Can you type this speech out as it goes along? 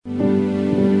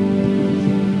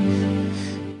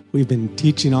We've been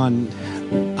teaching on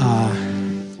a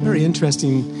very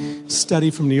interesting study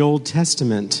from the Old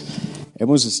Testament.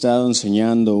 Hemos estado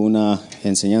enseñando una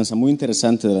enseñanza muy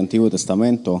interesante del Antiguo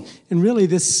Testamento. And really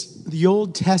the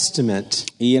Old Testament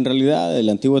Y en realidad el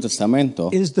Antiguo Testamento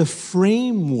is the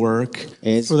framework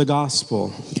for the gospel.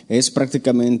 Es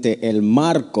prácticamente el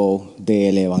marco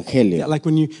del Evangelio. Yeah, like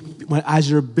as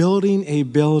you're building a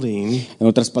building, En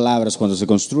otras palabras, cuando se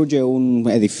construye un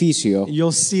edificio,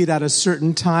 you'll see it at a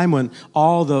certain time when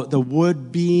all the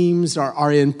wood beams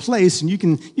are in place, and you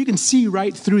can see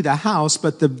right through the house,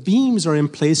 but the beams are in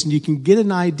place, and you can get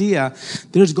an idea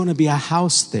there's going to be a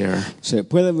house there. se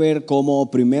puede ver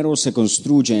cómo primero se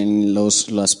construyen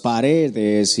las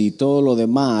paredes y todo lo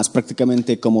demás,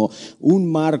 prácticamente como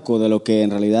un marco de lo que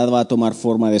en realidad va a tomar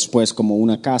forma después como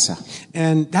una casa.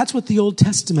 And that's what the Old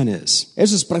Testament is.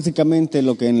 Eso es prácticamente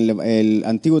lo que en el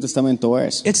Antiguo Testamento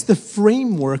es. It's the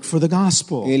framework for the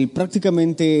gospel.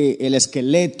 Prácticamente el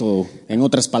esqueleto, en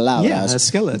otras palabras, Yeah, a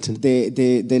skeleton.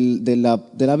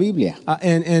 de la Biblia.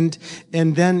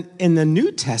 And then in the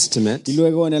New Testament, Y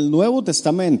luego en el Nuevo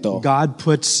Testamento, God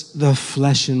puts the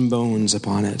flesh and bones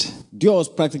upon it. Dios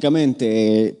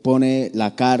prácticamente pone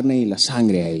la carne y la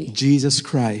sangre ahí. Jesus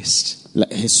Christ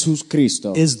Jesús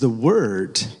Cristo is the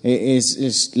Word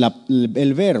es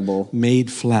el verbo made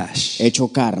flesh. hecho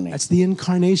carne. That's the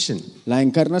incarnation. La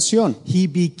encarnación. He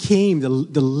became,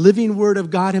 the living Word of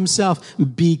God himself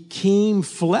became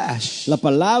flesh. La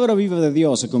palabra viva de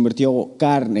Dios se convirtió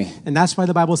carne. And that's why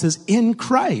the Bible says in Y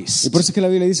Christ por eso que la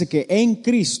Biblia dice que en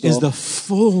Cristo is the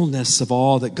fullness of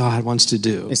all that God wants to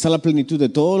do. está la plenitud de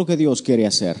todo lo que Dios quiere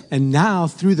hacer. And now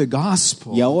through the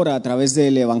gospel Y ahora a través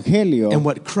del Evangelio and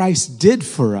what Christ did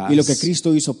for y lo que us,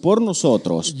 Cristo hizo por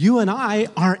nosotros, you and I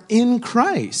are in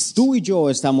Christ. tú y yo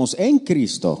estamos en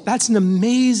Cristo. That's an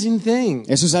amazing thing.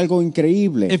 Eso es algo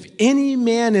increíble. If any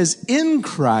man is in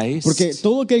Christ, Porque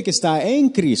todo aquel que está en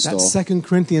Cristo, that's 2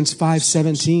 Corinthians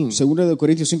 5:17. 2 de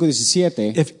Corintios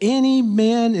 5:17, If any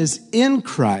man is in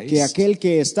que Christ, aquel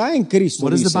que está en Cristo,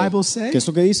 what does the dice, Bible say? ¿qué es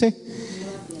lo que dice?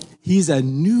 he's a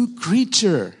new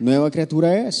creature. Nueva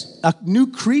criatura es. A new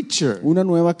creature. Una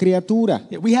nueva criatura.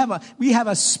 We have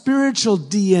a spiritual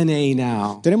DNA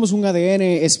now. Tenemos un ADN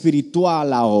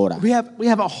espiritual ahora. We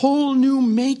have a whole new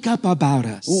makeup about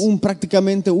us.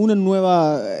 Prácticamente una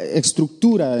nueva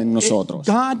estructura en nosotros.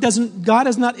 God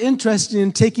is not interested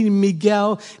in taking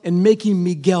Miguel and making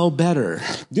Miguel better.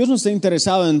 Dios no está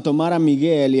interesado en tomar a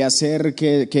Miguel y hacer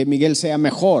que Miguel sea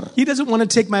mejor. He doesn't want to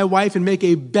take my wife and make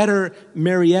a better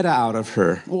Marietta out of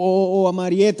her. O a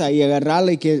Marieta y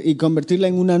agarrarla y convertirla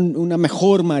en una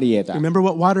mejor Marieta. Remember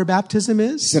what water baptism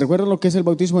is? ¿Se recuerdan lo que es el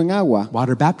bautismo en agua?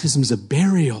 Water baptism is a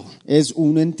burial. Es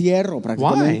un entierro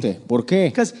prácticamente. Why? ¿Por qué?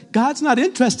 Because God's not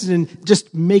interested in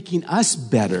just making us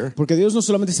better. Porque Dios no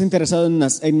solamente está interesado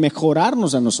en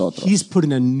mejorarnos a nosotros, He's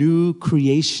putting a new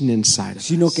creation inside of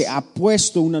sino us. que ha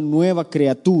puesto una nueva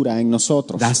criatura en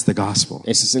nosotros. That's the gospel.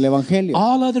 Ese es el Evangelio.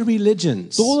 All other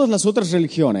religions, Todas las otras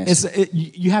religiones,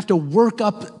 you have to work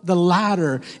up the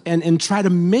ladder and try to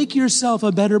make yourself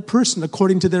a better person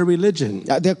according to their religion.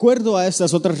 de acuerdo a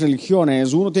estas otras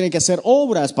religiones, uno tiene que hacer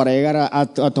obras para llegar a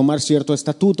tomar cierto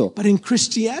estatuto. But in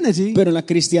Christianity, Pero en la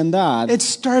cristiandad it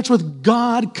starts with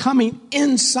God coming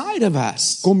inside of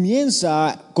us.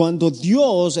 comienza cuando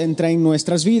Dios entra en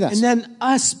nuestras vidas. And then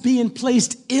us being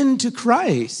placed into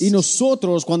Christ. Y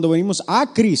nosotros cuando venimos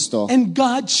a Cristo, And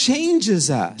God changes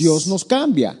us. Dios nos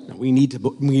cambia. We need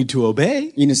to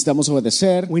obey. Y necesitamos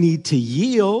obedecer. We need to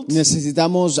yield.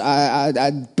 Necesitamos a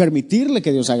permitirle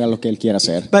que Dios haga lo que Él quiera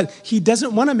hacer. But He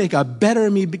doesn't want to make a better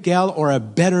Miguel or a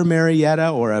better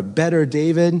Marietta or a better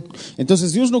David.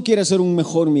 Entonces Dios no quiere hacer un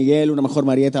mejor Miguel, una mejor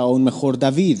Marieta o un mejor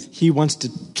David, He wants to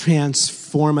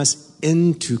transform us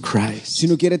into Christ.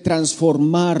 sino quiere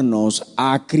transformarnos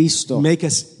a Cristo, Make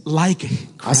us like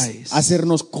Christ.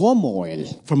 hacernos como Él,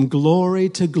 From glory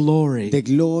to glory. de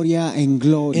gloria en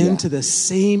gloria, Into the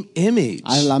same image.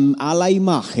 a la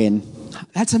imagen.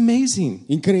 That's amazing.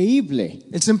 Increíble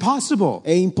It's impossible.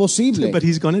 e imposible, But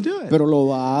He's going to do it. pero lo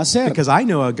va a hacer. Because I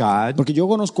know a God Porque yo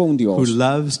conozco a un who Dios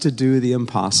loves to do the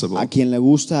impossible. a quien le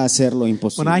gusta hacer lo When I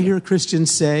imposible. hear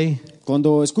Christians say,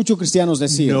 Cuando escucho cristianos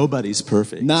decir, nobody's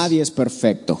perfect. nadie es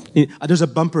perfecto, There's a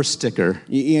bumper sticker.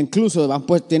 y incluso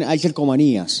hay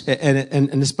calcomanías,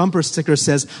 And this bumper sticker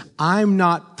says, I'm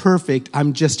not perfect,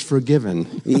 I'm just forgiven.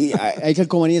 y hay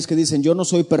calcomanías que dicen, yo no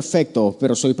soy perfecto,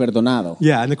 pero soy perdonado.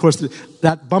 Yeah, and of course,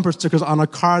 that bumper sticker is on a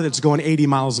car that's going 80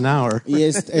 miles an hour. Y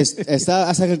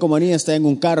esa calcomanía está en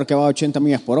un carro que va a 80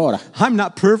 millas por hora. I'm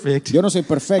not perfect, Yo no soy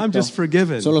perfecto, I'm just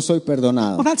forgiven. solo soy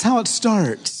perdonado. Well, that's how it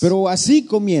starts. Pero así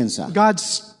comienza. God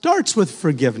starts with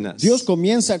forgiveness. Dios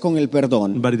comienza con el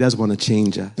perdón, But he does want to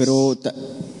change us. pero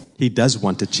He does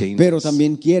want to change us.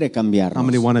 también quiere How many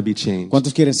cambiarnos. want to be changed?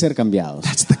 ¿Cuántos quieren ser cambiados?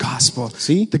 That's the gospel.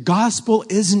 ¿Sí? The gospel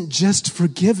isn't just El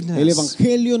forgiveness.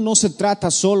 evangelio no se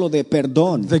trata solo de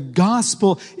perdón, The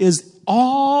gospel is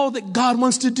all that God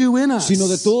wants to do in us. sino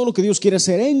de todo lo que Dios quiere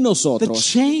hacer en The nosotros,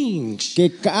 change, que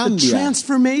the cambia,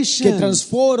 transformation, que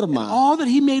transforma, all that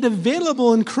he made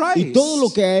available in Christ. y todo lo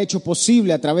que ha hecho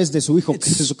posible a través de su Hijo It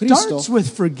Jesucristo. starts with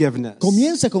forgiveness,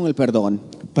 Comienza con el perdón,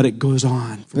 but it goes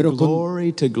on from Pero con-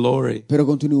 glory to glory. pero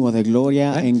continúa de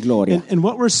gloria en gloria. And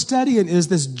what we're studying is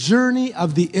this journey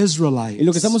of the Y lo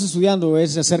Israelites. que estamos estudiando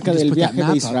es acerca Just del put that viaje map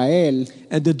de up. Israel.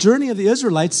 And the journey of the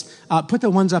Israelites, put the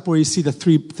ones up where you see the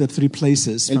three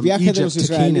places El from viaje de Egypt los to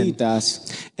Canaan. israelitas.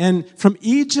 And from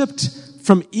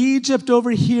Egypt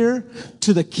over here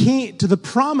to the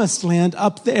promised land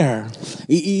up there,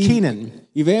 Y Canaan.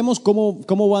 vemos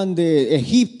cómo van de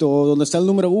Egipto, donde está el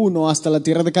número 1, hasta la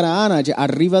tierra de Canaán, allá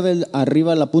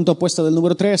arriba la punta opuesta del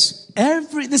número 3.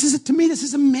 To me, this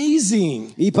is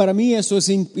amazing. Y para mí eso es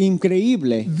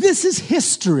increíble. This is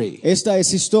history. Esta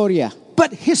es historia.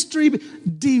 But history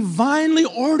divinely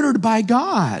ordered by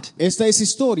God. Esta es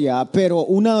historia, pero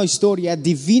una historia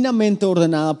divinamente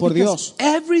ordenada por Because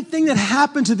Dios. everything that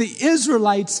happened to the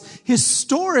Israelites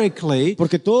historically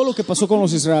Porque todo lo que pasó con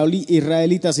los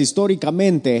israelitas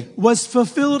históricamente was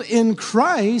fulfilled in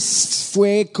Christ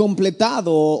fue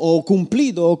completado o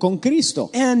cumplido con Cristo.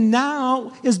 and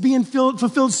now is being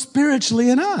fulfilled spiritually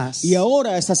in us. Y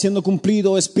ahora está siendo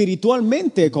cumplido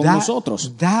espiritualmente con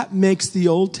nosotros. That makes the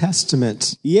Old Testament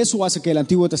Y eso hace que el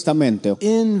Antiguo Testamento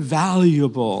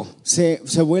invaluable. se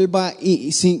vuelva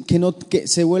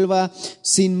se vuelva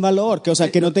sin valor,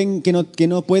 que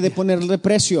no puede ponerle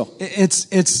precio.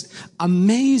 It's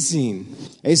amazing.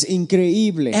 Es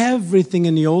increíble Everything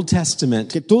in the Old Testament,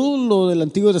 que todo lo del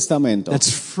Antiguo Testamento, that's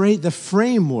the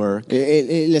framework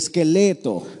el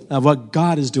esqueleto of what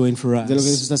God is doing for de lo que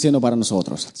Dios us. está haciendo para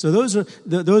nosotros. So those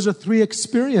are three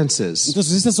experiences.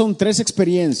 Entonces estas son 3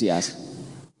 experiencias.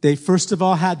 They first of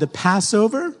all had the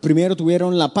Passover. Primero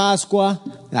tuvieron la Pascua.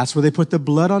 That's where they put the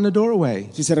blood on the doorway.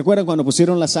 Si se recuerdan cuando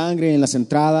pusieron la sangre en las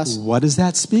entradas, What does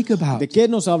that speak about? ¿de qué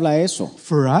nos habla eso?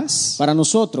 For us, Para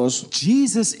nosotros,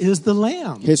 Jesus is the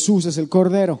Lamb, Jesús es el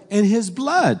Cordero and His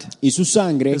blood y su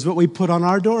sangre is what we put on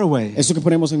our doorway es lo que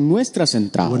ponemos en nuestras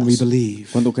entradas when we believe,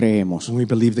 cuando creemos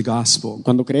the gospel.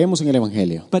 en el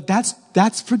Evangelio. But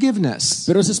that's forgiveness.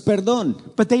 Pero ese es perdón.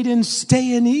 But they didn't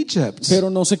stay in Egypt. Pero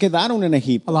no se quedaron en A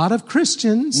Egipto. lot of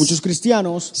Christians Muchos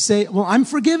cristianos say, well, I'm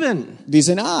forgiven.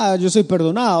 dicen, yo soy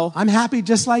perdonado, I'm happy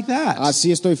just like that.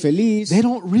 así estoy feliz, They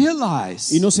don't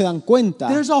realize y no se dan cuenta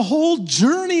there's a whole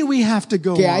journey we have to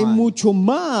go que hay on. mucho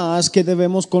más que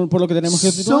debemos por lo que tenemos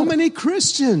que So actuar. many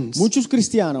Christians Muchos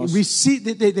cristianos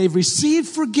they've received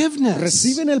forgiveness.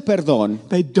 reciben el perdón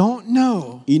They don't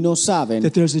know y no saben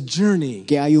that there's a journey,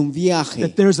 que hay un viaje,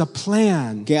 that there's a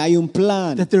plan, que hay un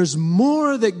plan, that there's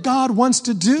more that God wants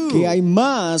to que do. hay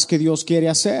más que Dios quiere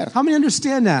hacer. How many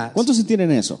understand that? ¿Cuántos entienden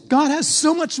eso? God has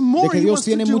so much De more que He Dios wants to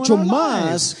tiene do mucho in our más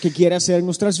lives. que quiere hacer en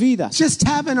nuestras vidas. Just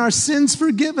having our sins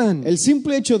forgiven El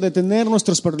simple hecho de tener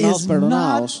nuestros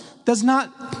perdonados does not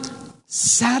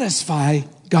satisfy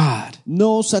God.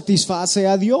 no satisface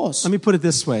a Dios. Let me put it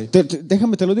this way.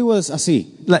 Déjame, te lo digo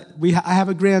así. I have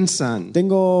a grandson.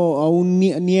 Tengo a un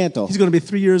nieto He's going to be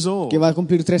 3 years old. que va a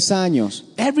cumplir 3 años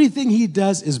Everything he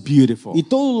does is beautiful. y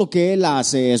todo lo que él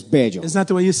hace es bello. Isn't that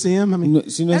the way you see him? I mean,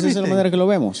 Si no es esa la manera que lo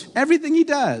vemos. everything he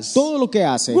does. Todo lo que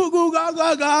hace. Goo, goo, ga,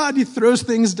 ga, ga, and he throws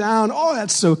things down. Oh,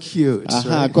 that's so cute.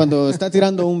 Ajá, right? cuando está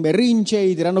tirando un berrinche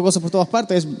y tirando cosas por todas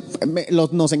partes,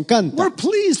 nos encanta. We're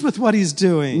pleased with what he's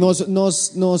doing,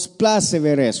 Nos place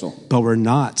ver eso, but we're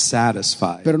not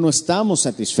satisfied. pero no estamos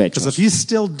Because if satisfechos. he's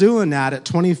still doing that at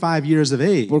 25 years of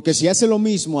age, Porque si hace lo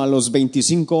mismo a los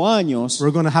 25 años,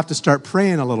 we're going to have to start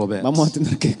praying a little bit. vamos a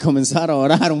tener que comenzar a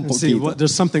orar un See, poquito.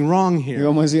 there's something wrong Y here.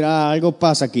 vamos a decir, algo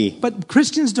pasa aquí. But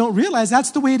Christians don't realize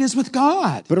that's the way it is with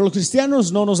God. Pero los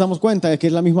cristianos no nos damos cuenta de que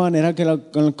es la misma manera que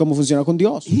como funciona con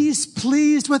Dios. He's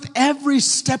pleased with every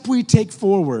step we take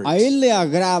forward, A Él le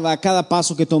agrada cada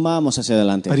paso que tomamos hacia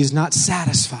adelante, but he's not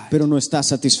satisfied pero no está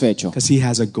satisfecho because he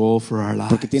has a goal for our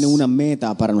porque tiene lives. una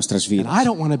meta para nuestras And vidas. I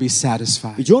don't want to be Y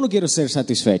satisfied yo no quiero ser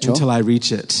satisfecho until I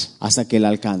reach it. hasta que la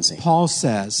alcance. Paul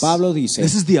says, Pablo dice,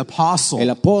 this is the apostle, el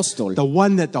apóstol, the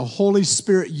one that the Holy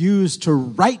Spirit used to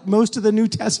write most of the New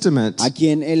Testament. a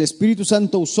quien el Espíritu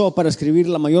Santo usó para escribir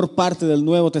la mayor parte del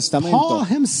Nuevo Testamento. Paul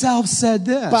himself said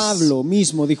this. Pablo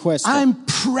mismo dijo esto. I'm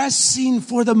pressing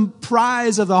for the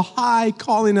prize of the high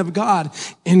calling of God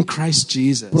in Christ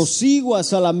Jesus. Prosigo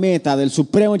hacia la meta meta del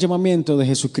supremo llamamiento de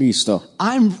Jesucristo.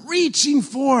 I'm reaching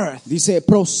forth, Dice,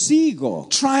 prosigo.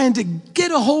 trying to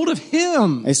get a hold of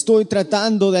him Estoy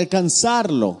tratando de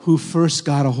alcanzarlo, who first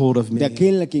got a hold of de me.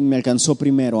 aquel a quien me alcanzó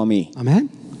primero a mí. Amen?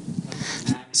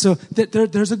 So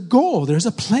there's a goal, there's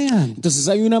a plan. Entonces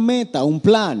hay una meta, un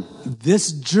plan.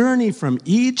 This journey from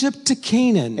Egypt to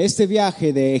Canaan Este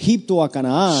viaje de Egipto a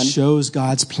Canaán shows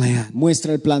God's plan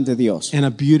muestra el plan de Dios in a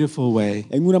beautiful way.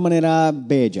 en una manera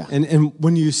bella. And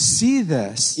when you see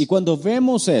this, Y cuando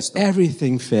vemos esto,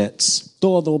 everything fits.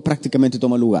 todo prácticamente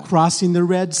toma lugar. Crossing the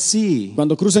Red Sea,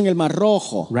 Cuando cruzan el Mar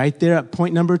Rojo, right there at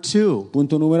point number 2,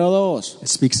 punto número 2, it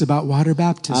speaks about water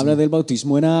baptism. habla del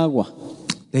bautismo en agua.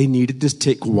 They needed to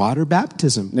take water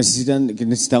baptism.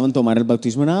 Necesitaban tomar el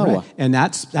bautismo en agua. Right? And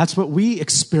that's what we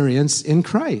experience in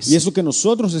Christ. Y es lo que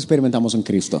nosotros experimentamos en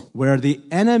Cristo. Where the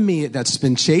enemy that's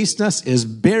been chasing us is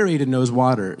buried in those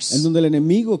waters. En donde el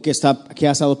enemigo que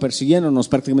ha estado persiguiéndonos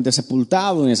prácticamente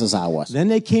sepultado en esas aguas. Then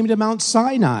they came to Mount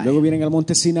Sinai. Luego vienen al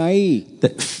monte Sinaí.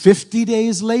 50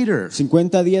 days later.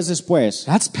 50 días después.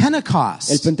 That's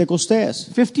Pentecost. El Pentecostés.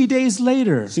 50 days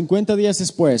later. 50 días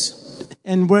después.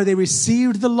 And where they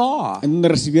received the law. En donde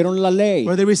recibieron la ley.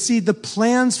 Where they received the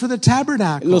plans for the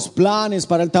tabernacle. Los planes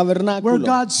para el tabernáculo. Where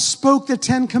God spoke the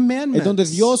 10 commandments. En donde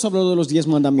Dios habló de los 10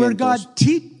 mandamientos. Where God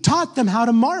taught them how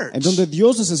to march. En donde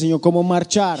Dios les enseñó cómo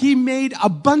marchar. He made a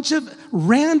bunch of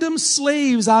random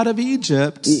slaves out of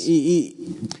Egypt.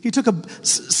 He took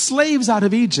slaves out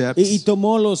of Egypt. Y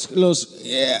tomó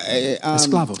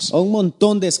esclavos. un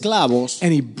montón de esclavos.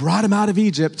 And he brought them out of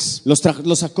Egypt. Los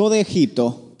sacó de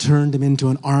Egipto. Turned them into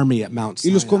an army at Mount Sinai.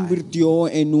 Y los convirtió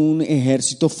en un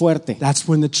ejército fuerte. That's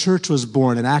when the church was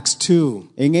born in Acts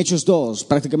 2. En Hechos 2,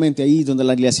 prácticamente ahí donde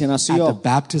la iglesia nació. At the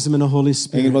baptism in the Holy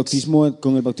Spirit. En el bautismo,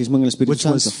 con el bautismo en el Espíritu which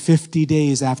Santo. was 50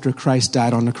 days after Christ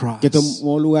died on the cross. Que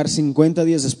tomó lugar 50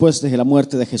 días después de la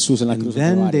muerte de Jesús en la cruz.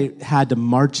 Then they had to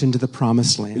march into the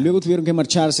promised Y land. luego tuvieron que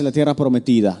marcharse a la tierra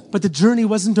prometida. But the journey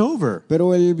wasn't over.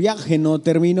 Pero el viaje no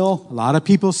terminó. A lot of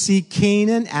people see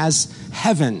Canaan as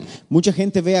heaven. Mucha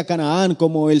gente ve a Canaán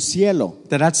como el cielo.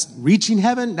 That's reaching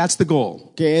heaven, that's the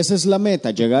goal. Que esa es la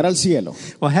meta, llegar al cielo.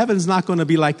 Well, heaven's not going to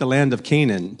be like the land of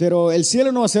Canaan. Pero el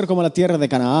cielo no va a ser como la tierra de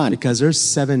Canaán. Because there's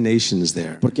 7 nations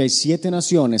there. Porque hay 7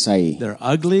 naciones ahí. They're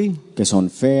ugly. Que son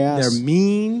feas. They're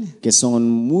mean. Que son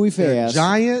muy feas.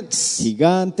 They're giants.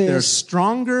 Gigantes. They're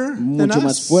stronger than mucho us.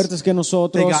 más fuertes que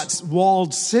nosotros. They got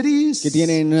walled cities. Que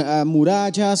tienen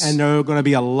murallas. And there are going to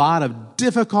be a lot of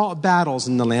difficult battles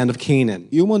in the land of Canaan.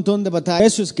 Y un montón de batallas.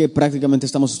 Eso es que prácticamente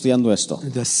estamos estudiando esto.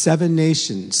 The 7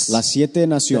 nations. Las 7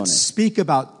 naciones. Speak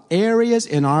about areas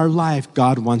in our life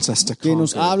God wants us to que conquer.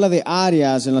 nos habla de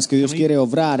áreas en las que Dios quiere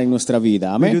obrar en nuestra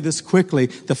vida. Let me do Amén. this quickly.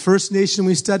 The first nation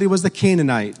we studied was the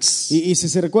Canaanites. Y si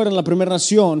se recuerdan, la primera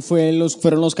nación fueron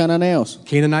los cananeos.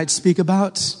 Canaanites speak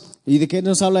about ¿Y de qué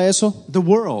nos habla eso? the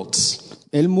world,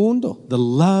 El mundo, the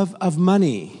love of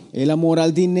money. el amor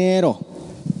al dinero.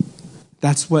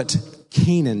 That's what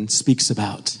Canaan speaks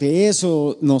about. De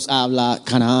eso nos habla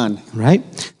Canaán. Right?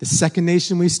 The second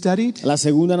nation we studied La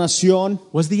segunda nación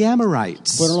was the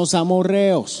Amorites. fueron los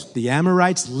amorreos. The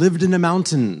Amorites lived in the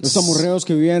mountains. Los amorreos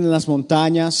que vivían en las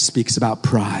montañas. Speaks about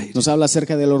pride. Nos habla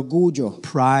acerca del orgullo.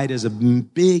 Pride is a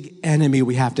big enemy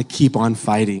we have to keep on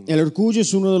fighting. El orgullo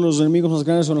es uno de los enemigos más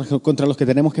grandes contra los que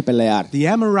tenemos que pelear. The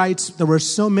Amorites, there were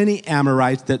so many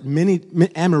Amorites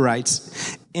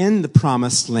in the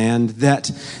promised land that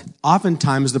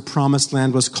oftentimes the promised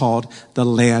land was called the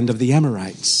land of the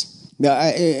Amorites.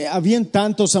 Habían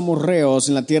tantos amorreos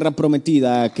en la tierra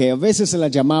prometida que a veces se la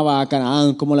llamaba a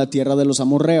Canaán como la tierra de los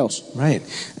amorreos. Right.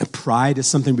 Pride is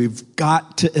something we've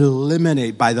got to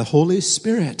eliminate by the Holy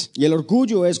Spirit. Y el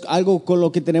orgullo es algo con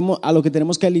lo que tenemos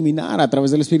que eliminar a través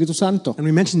del Espíritu Santo. And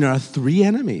we mentioned there are 3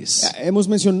 enemies. Hemos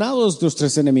mencionado estos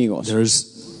 3 enemigos.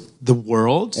 There's the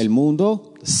world, El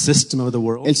mundo, the system of the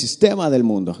world. el sistema del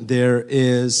mundo, There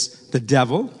is the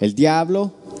devil. el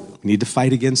diablo, We need to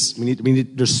fight against,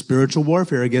 there's spiritual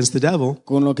warfare against the devil.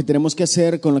 con lo que tenemos que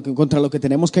hacer, contra lo que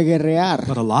tenemos que guerrear.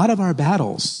 But a lot of our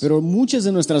battles Pero muchas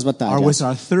de nuestras are with batallas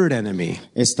our third enemy.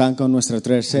 están con nuestro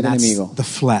tercer And that's enemigo, the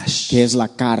flesh. que es la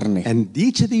carne. And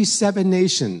each of these 7 Y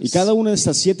nations cada una de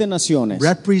estas 7 naciones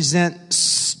represent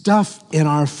stuff in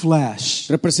our flesh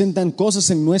representan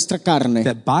cosas en nuestra carne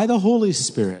that by the Holy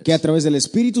Spirit que a través del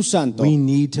Espíritu Santo we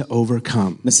need to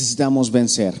overcome. necesitamos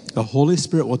vencer. The Holy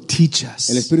Spirit will teach El us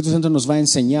Espíritu Santo nos va a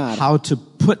enseñar how to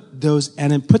put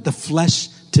the flesh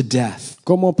to death.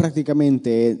 cómo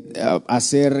prácticamente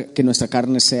hacer que nuestra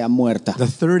carne sea muerta. The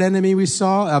third enemy we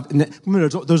saw, remember,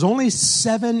 there's only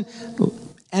 7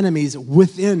 enemies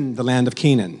within the land of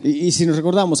Canaan. Y si nos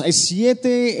recordamos, hay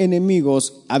 7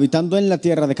 enemigos habitando en la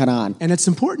tierra de Canaán. And it's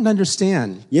important to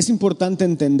understand Y es importante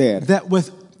entender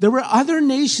there were other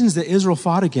nations that Israel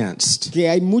fought against. que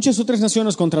hay muchas otras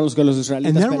naciones contra las que los And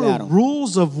israelitas there were pelearon.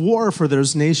 rules of war for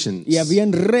those nations. Y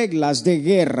habían reglas de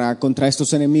guerra contra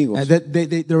estos enemigos. That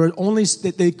there were only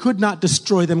they could not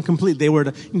destroy them completely. They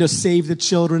were to save the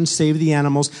children, save the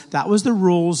animals. That was the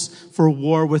rules for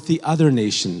war with the other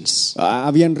nations.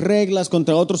 Habían reglas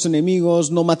contra otros enemigos,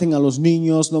 no maten a los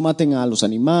niños, no maten a los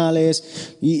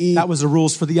animales. Y That was the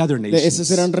rules for the other nations.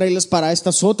 esas eran reglas para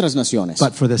estas otras naciones.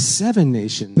 But for the 7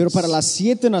 nations, Pero para las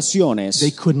 7 they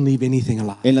naciones couldn't leave anything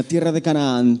alive. en la tierra de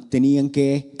Canaán tenían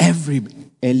que Every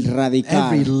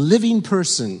erradicar living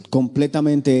person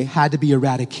completamente had to be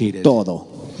eradicated. todo.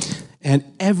 And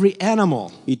every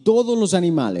animal, Y todos los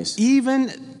animales, even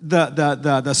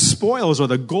the spoils or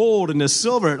the gold and the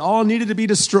silver, it all needed to be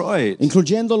destroyed.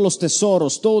 incluyendo los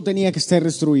tesoros, todo tenía que estar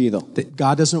destruido.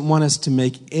 God doesn't want us to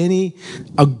make any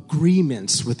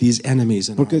agreements with these enemies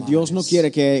in Porque our Dios no lives.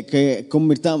 quiere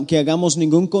que hagamos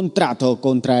ningún contrato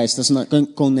contra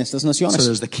con estas So naciones.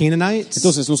 there's the Canaanites,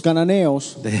 Entonces los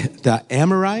cananeos, the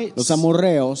Amorites, los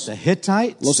amorreos, the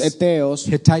Hittites. los eteos,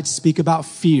 Hittites speak about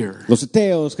fear. los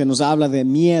eteos que nos habla de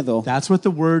miedo, That's what the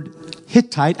word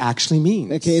Hittite actually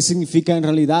means. que significa en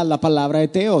realidad la palabra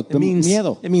eteo,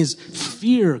 miedo. It means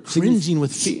fear, cringing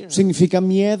with fear. Significa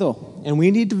miedo. And we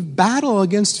need to battle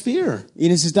against fear. Y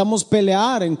necesitamos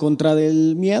pelear en contra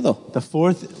del miedo. The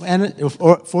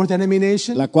fourth enemy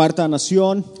nation La cuarta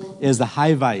nación, is the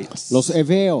Hivites. los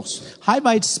heveos.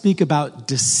 Hivites speak about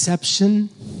deception,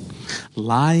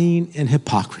 lying, and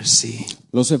hypocrisy.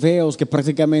 Los heveos, que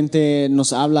prácticamente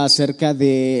nos habla acerca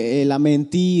de la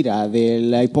mentira, de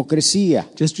la hipocresía.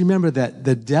 Just remember that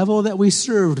the devil that we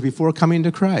served before coming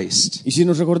to Christ, Y si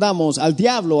nos recordamos al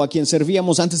diablo a quien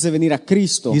servíamos antes de venir a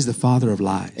Cristo, he's the father of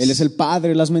lies. él es el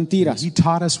padre de las mentiras He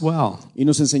taught us well. y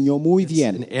nos enseñó muy An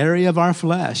bien. area of our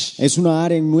flesh Es una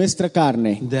área en nuestra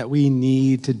carne that we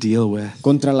need to deal with.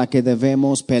 contra la que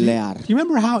debemos pelear. Do you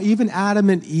remember how even Adam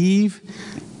and Eve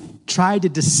tried to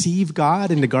deceive God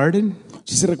in the garden?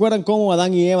 Si se recuerdan cómo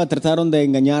Adán y Eva trataron de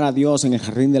engañar a Dios en el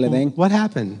jardín del Edén, What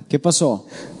happened? ¿qué pasó?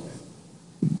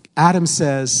 Adam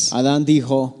says, Adán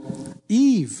dijo,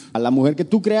 Eve, a la mujer que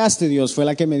tú creaste, Dios, fue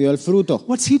la que me dio el fruto.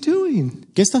 what's he doing?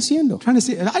 ¿Qué está haciendo? Trying to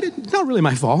say, not really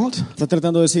my fault. Está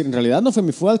tratando de decir, en realidad no fue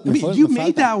mi falta. You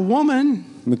made that woman.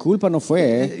 Mi culpa no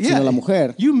fue, sino la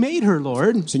mujer. You made her,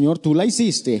 Lord. Señor, tú la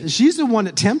hiciste. She's the one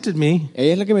that tempted me.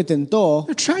 Ella es la que me tentó,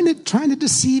 They're trying to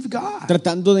deceive God.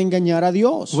 tratando de engañar a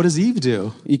Dios. What does Eve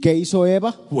do? ¿Y qué hizo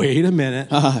Eva? Wait a minute.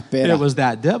 Espera. It was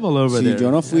that devil over Si there. yo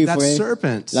no fui, That fue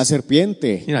serpent. la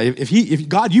serpiente. You know, if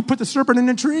God, you put the serpent in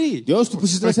the tree. Dios, tú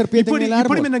pusiste la You serpiente put en el him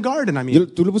in árbol. the garden. I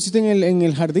mean, Tú lo pusiste en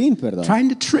el jardín, perdón. trying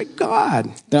to trick God.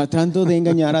 Tratando de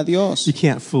engañar a Dios. You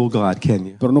can't fool God, can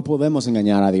you? Pero no podemos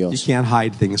engañar a You Dios can't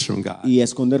hide things from God. y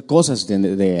esconder cosas de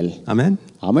Él. Amen.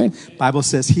 Amén. Bible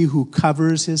says, "He who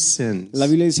covers his sins La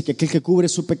Biblia dice que aquel que cubre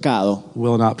su pecado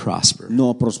will not prosper,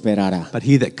 no prosperará. but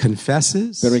he that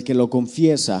confesses Pero el que lo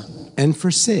confiesa and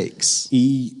forsakes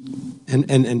y and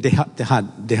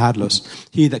dejadlos,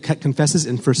 he that confesses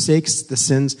and forsakes the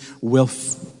sins will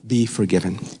be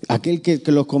forgiven." aquel que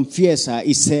lo confiesa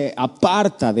y se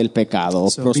aparta del pecado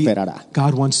So prosperará.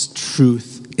 God wants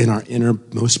truth in our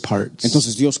innermost parts.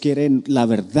 Entonces Dios quiere la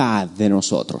verdad de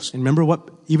nosotros. And remember what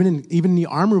even the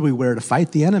armor we wear to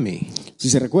fight the enemy. Si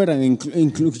se recuerdan,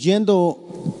 incluyendo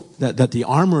That the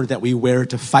armor that we wear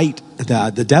to fight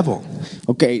the devil,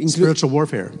 spiritual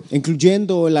warfare.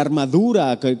 incluyendo la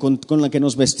armadura con la que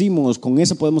nos vestimos, con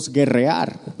esa podemos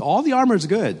guerrear. All the armor is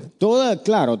good,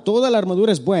 Toda la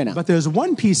armadura es buena, but there's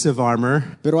one piece of armor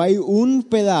pero hay un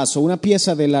pedazo, una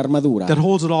pieza de la armadura that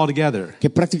holds it all together. que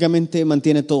prácticamente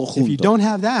mantiene todo If you junto. don't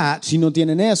have that, Si no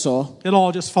tienen eso, it'll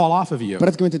all just fall off of you.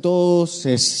 prácticamente todo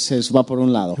se va por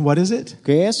un lado. What is it?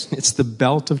 ¿Qué es? It's the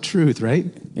belt of truth, right?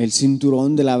 El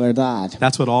cinturón de la verdad.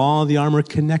 That's what all the armor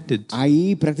connected to.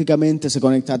 Ahí prácticamente se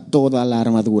conecta toda la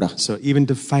armadura. So even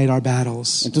to fight our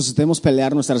battles, Entonces debemos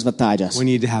pelear nuestras batallas we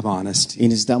need to have honesty, y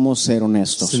necesitamos ser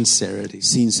honestos, sincerity.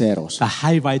 sinceros. The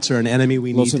Hivites are an enemy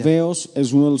we need Los to. heveos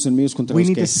es uno de los enemigos contra We los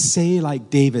need que to say like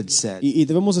David said, y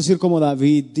debemos decir como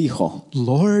David dijo,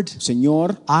 Lord,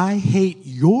 Señor, I hate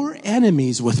your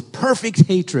enemies with perfect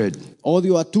hatred.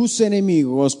 odio a tus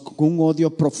enemigos con un odio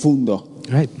profundo,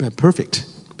 Right?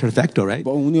 Perfecto, right?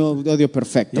 un odio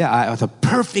perfecto, Yeah, with a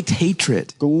perfect hatred.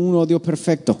 con un odio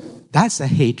perfecto. That's a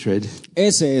hatred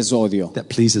Ese es odio that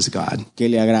pleases God. que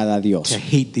le agrada a Dios. To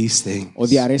hate these things.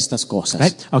 Odiar estas cosas.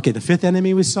 Right? Okay, the fifth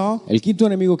enemy we saw, El quinto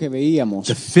enemigo que veíamos,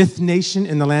 the fifth nation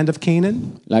in the land of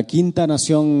Canaan, la quinta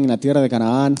nación en la tierra de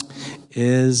Canaán,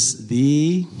 is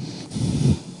the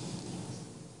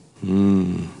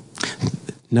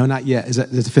no, not yet. Is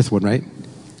that the fifth one, right?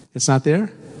 It's not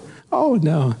there? Oh,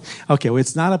 no. Okay, well,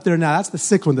 it's not up there now. That's the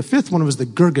sixth one. The fifth one was the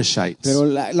Girgashites. pero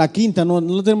la quinta no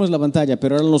tenemos en la pantalla,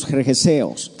 pero eran los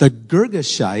Gergeseos. The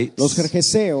Girgashites, Los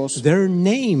Gergeseos, their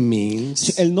name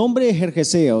means el nombre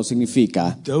Gergeseo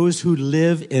significa those who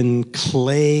live in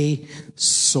clay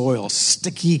soil,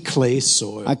 sticky clay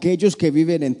soil. aquellos que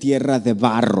viven en tierra de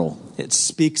barro. It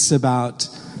speaks about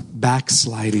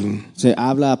backsliding. Se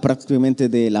habla prácticamente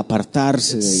del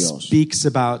apartarse de Dios. Speaks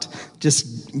about just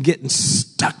getting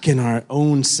stuck in our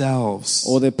own selves.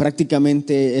 O de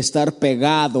prácticamente estar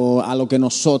pegado a lo que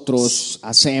nosotros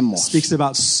hacemos. Speaks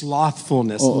about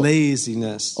slothfulness,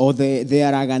 laziness. O de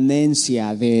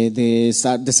haraganencia, de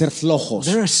ser flojos.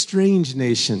 They're a strange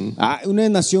nation, Una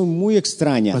nación muy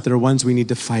extraña. but they're ones we need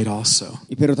to fight also.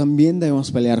 Pero también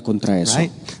debemos pelear contra eso.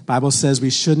 Right? Bible says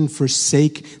we shouldn't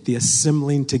forsake the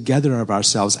assembling together of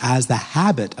ourselves as the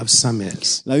habit of some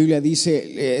is. La Biblia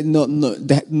dice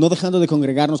no dejando de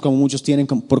congregarnos como muchos tienen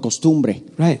por costumbre.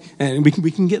 Right? And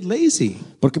we can get lazy.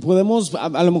 Porque podemos,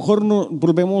 a lo mejor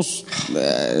volvemos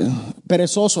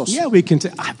perezosos. Yeah, we can.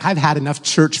 I've had enough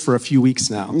church for a few weeks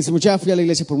now. Dice, ya fui a la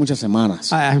iglesia por muchas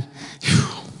semanas.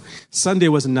 Sunday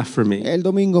was enough for me. El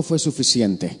domingo fue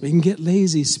suficiente. We can get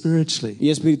lazy spiritually. Y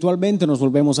espiritualmente nos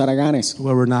volvemos haraganes.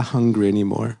 Well, we're not hungry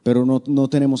anymore. Pero no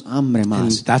tenemos hambre And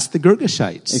más. that's the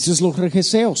Girgashites. Esos son los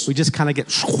Gergeseos. We just kind of get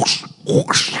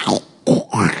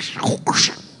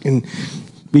and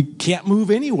we can't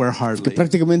move anywhere hardly.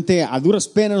 Prácticamente a duras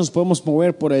penas nos podemos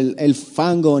mover por el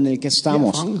fango en el que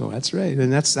estamos. Yeah, fungo, that's right.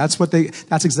 And that's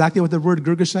exactly what the word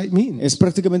Girgashite means. Es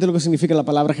prácticamente lo que significa la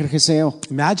palabra Gergeseo.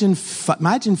 Imagine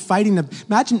fighting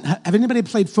have anybody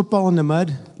played football in the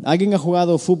mud? ¿Alguien ha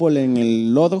jugado fútbol en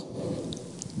el lodo?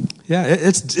 Yeah,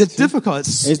 it's difficult.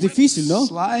 Es difícil, ¿no?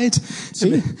 Slides.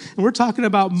 Sí. And we're talking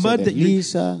about mud that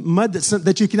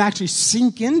you can actually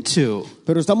sink into.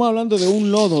 Pero estamos hablando de un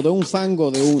lodo, de un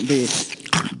fango, de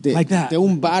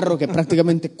un barro que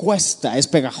prácticamente cuesta, es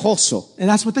pegajoso. And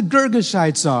that's what the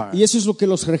Girgashites are. Y eso es lo que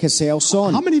los Gergeseos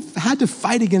son. How many had to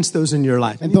fight against those in your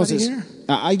life? Anybody Entonces, here?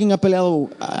 ¿alguien ha peleado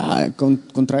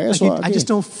contra eso? I just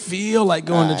don't feel like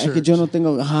going to Es que church. yo no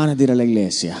tengo ganas de ir a la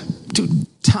iglesia. Too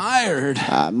tired.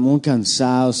 Muy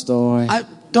cansado estoy.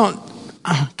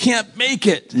 I can't make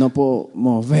it. No puedo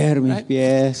mover mis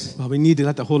pies. Well, we need to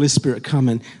let the Holy Spirit come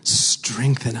and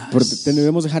strengthen Porque us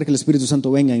debemos dejar que el Espíritu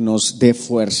Santo venga y nos dé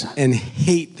fuerza. and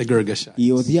hate the Girgashites.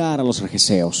 Y odiar a los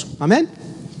Gergeseos. Amen?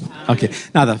 Okay.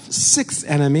 Now the sixth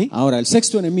enemy, Ahora, el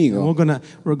sexto enemigo.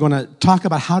 we're gonna talk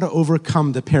about how to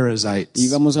overcome the parasites. Y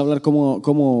vamos a hablar cómo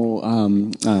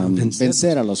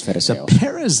vencer a los The fereceos.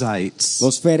 parasites,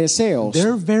 Los fereceos,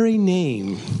 their very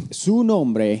name su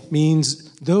nombre means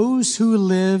those who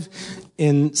live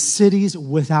in cities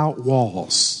without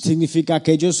walls. significa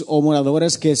aquellos o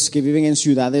moradores que viven en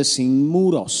ciudades sin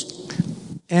muros.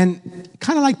 And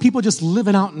kind of like people just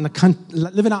living out in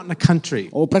the country.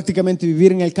 O prácticamente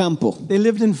vivir en el campo. They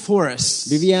lived in forests.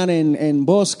 Vivían en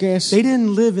bosques. They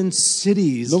didn't live in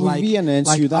cities No like vivían en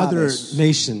other ciudades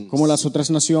nations. como las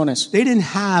otras naciones. They didn't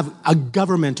have a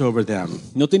government over them.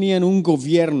 No tenían un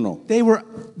gobierno,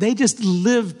 They just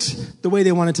lived the way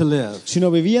they wanted to live.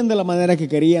 sino vivían de la manera que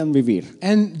querían vivir.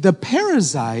 And the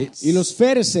parasites Y los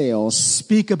fereceos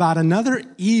speak about another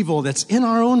evil that's in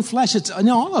our own flesh. It's in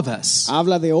all of us.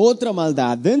 habla de otra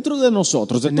maldad dentro de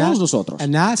nosotros, de todos nosotros.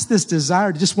 And that's this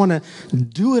desire to just want to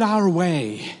do it our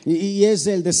way. Y es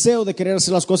el deseo de querer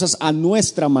hacer las cosas a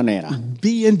nuestra manera.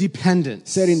 Be independent.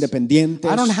 Ser independientes.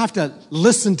 I don't have to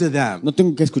listen to them. No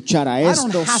tengo que escuchar a I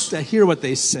don't have estos. to hear what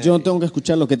they say. Yo no tengo que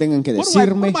escuchar lo que tengan que What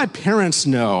decirme. do my parents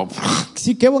know?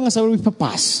 Sí, ¿qué van a saber mis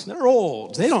papás? They're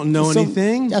old. They don't know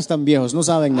anything. Ya están viejos, no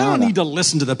saben I nada. don't need to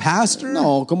listen to the pastor.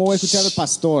 No, ¿cómo voy a escuchar al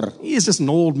pastor? He is just an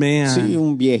old man. Sí,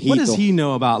 un viejito. What does he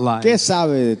know about life? ¿Qué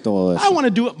sabe de todo I eso? want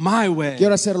to do it my way.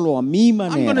 Quiero hacerlo a mi I'm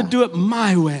going to manera. do it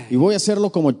my way. Y voy a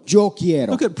hacerlo como yo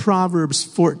quiero. Look at Proverbs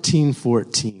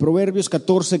 14:14. Proverbios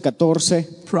 14:14.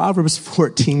 Proverbs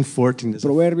 14:14 is an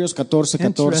Proverbios 14:14.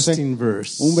 interesting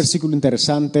verse. Un versículo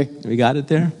interesante. We got it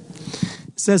there?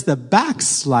 It says the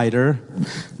backslider,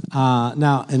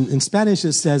 now in Spanish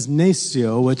it says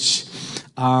necio, which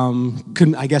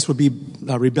I guess would be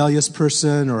a rebellious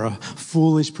person or a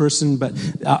foolish person, but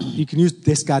you can use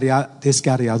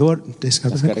descarriador.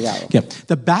 Yeah.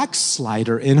 The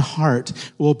backslider in heart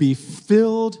will be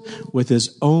filled with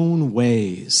his own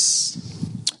ways.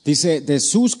 Dice, de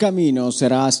sus caminos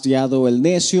será hastiado el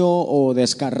necio o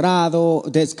descarriado,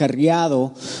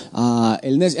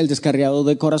 el descarriado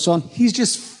de corazón. He's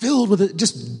just filled with it,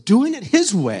 just doing it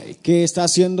his way. Que está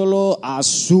haciéndolo a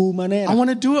su manera. I want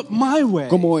to do it my way.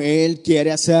 Como él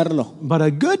quiere hacerlo. But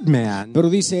a good man Pero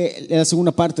dice en la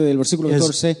segunda parte del versículo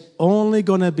 14, only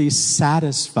going to be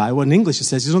satisfied. Well, in English it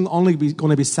says he's only going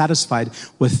to be satisfied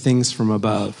with things from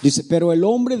above. Dice, pero el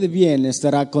hombre de bien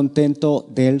estará contento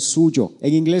del suyo.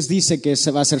 En inglés dice que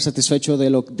se va a ser satisfecho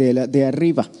de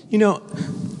arriba. You know,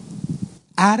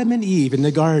 Adam and Eve in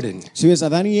the garden. Si ves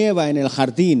Adán y Eva en el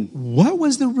jardín, What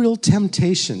was the real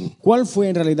temptation? ¿cuál fue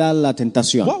en realidad la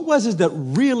tentación? What was it that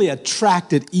really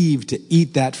attracted Eve to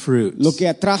eat that fruit? Lo que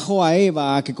atrajo a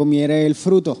Eva a que comiera el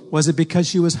fruto, Was it because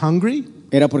she was hungry?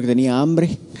 ¿era porque tenía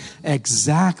hambre?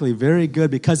 Exactly, very good.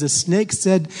 Because the snake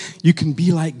said, you can be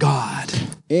like God.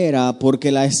 Era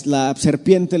porque la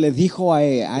serpiente le dijo a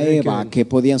Eva que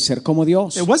podían ser como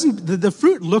Dios. It wasn't, the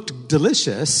fruit looked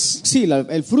delicious, Sí,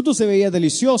 el fruto se veía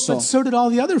delicioso, but so did all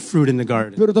the other fruit in the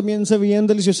garden. pero también se veían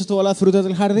deliciosas todas las frutas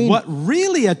del jardín. What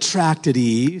really attracted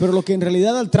Eve Pero lo que en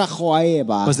realidad atrajo a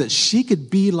Eva was that she could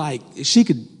be like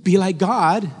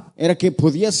God era que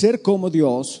podía ser como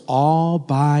Dios all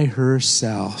by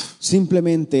herself.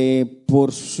 simplemente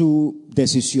por su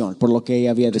decisión, por lo que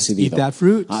ella había decidido. Eat that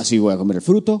fruit. Sí, voy a comer el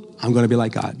fruto I'm going to be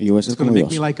like God. y voy a ser It's going como to make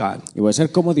Dios. me like God. Y voy a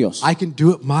ser como Dios. I can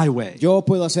do it my way. Yo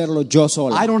puedo hacerlo yo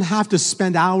solo. I don't have to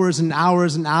spend hours and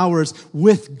hours and hours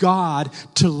with God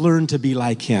to learn to be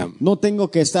like Him. No tengo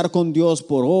que estar con Dios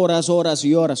por horas, horas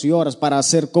y horas y horas para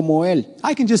ser como Él.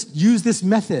 I can just use this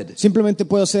method. Simplemente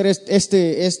puedo hacer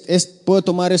puedo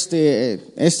tomar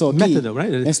esto aquí, Método,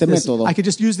 right? este método, I could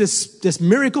just use this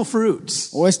miracle fruits.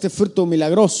 o este fruto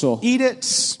milagroso, Eat it,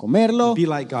 comerlo be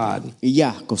like God. y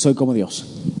ya, soy como Dios.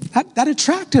 That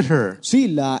attracted her.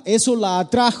 Sí, eso la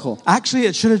atrajo. Actually,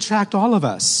 it should attract all of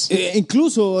us.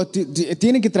 Incluso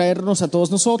tiene que traernos a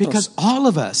todos nosotros. Because all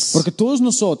of us Porque todos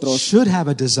nosotros should have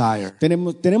a desire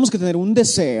tenemos que tener un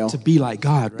deseo to be like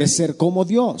God, de right? ser como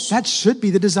Dios. That should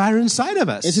be the desire inside of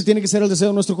us. Ese tiene que ser el deseo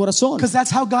de nuestro corazón. Because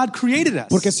that's how God created us.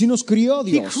 Porque así nos crió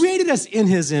He Dios. created us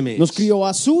in His image. Nos crió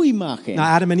a su imagen. Now,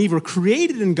 Adam and Eve were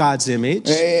created in God's image,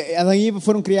 Adán y Eva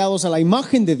fueron criados a la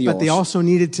imagen de Dios. but they also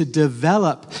needed to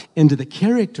develop into the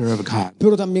character of God.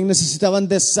 Pero también necesitaban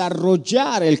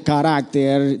desarrollar el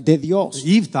carácter de Dios.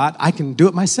 Eve thought, I can do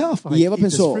it myself. I Y Eva eat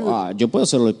this pensó, fruit. yo puedo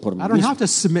hacerlo por mí I don't mismo. have to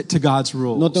submit to God's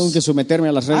rules. No tengo que someterme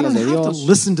a las I reglas don't de have to Dios.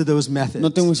 listen to those methods.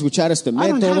 No tengo que escuchar este I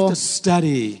don't have método. to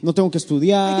study. No tengo que I can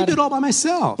estudiar. do it all by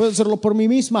myself. Puedo hacerlo por mí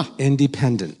misma.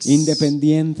 Independence.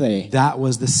 Independiente. That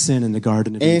was the sin in the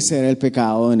Garden of Eden. Ese era el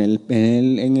pecado en el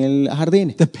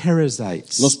jardín. The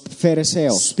parasites Los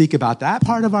fariseos. speak about that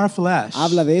part of our flesh.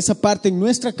 Habla de esa parte en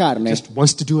nuestra carne Just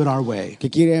wants to do it our way. que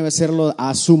quiere hacerlo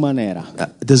a su manera.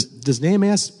 Does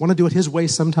Nehemiah want to do it his way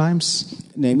sometimes?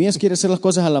 Nehemías quiere hacer las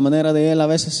cosas a la manera de él a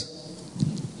veces.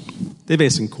 De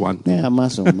vez en cuando.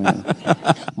 Más o menos.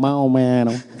 Más o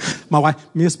menos.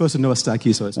 Mi esposa no está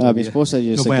aquí, so Mi esposa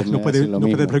yo sé que me no puede, hace lo no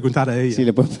puede mismo. preguntar a ella. Sí,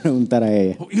 le puedo preguntar a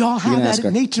ella. We all You can have ask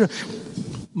that her. nature.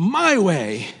 My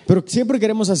way. Pero siempre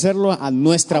queremos hacerlo a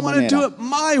nuestra I want to do manera. it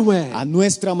my way. A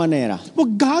nuestra manera. Well,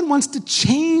 God wants to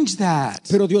change that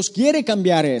Pero Dios quiere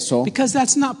cambiar eso because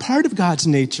that's not part of God's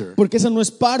nature. porque esa no es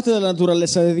parte de la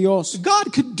naturaleza de Dios.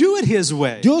 God could do it His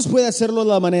way, Dios puede hacerlo de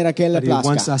la manera que Él le but He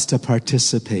wants plazca. us to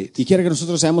participate. Y quiere que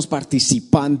nosotros seamos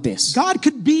participantes. God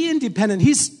could be independent.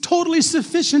 He's totally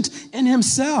sufficient in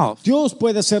Himself. Dios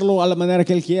puede hacerlo a la manera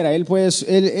que Él quiera. Él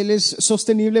es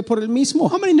sostenible por Él mismo.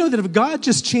 How many know that if God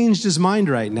just changed His mind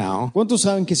right now, ¿Cuántos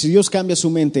saben que si Dios cambia su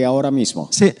mente ahora mismo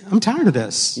say, I'm tired of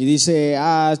this, y dice,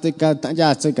 ya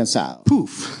estoy cansado?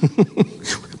 poof,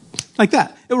 like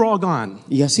that, we're all gone.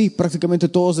 Y así prácticamente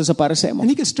todos desaparecemos. And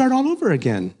He could start all over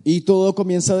again. Y todo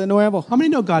comienza de nuevo. How many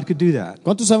know God could do that?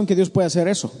 ¿Cuántos saben que Dios puede hacer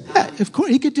eso? Yeah, of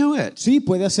course, He could do it Sí,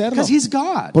 puede hacerlo. because He's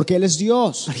God. Porque Él es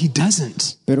Dios, But He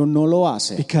doesn't pero no lo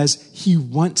hace. because He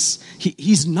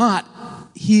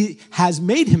has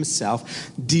made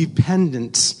Himself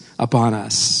dependent upon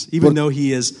us, even though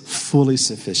He is fully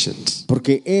sufficient.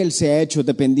 Porque Él se ha hecho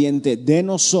dependiente de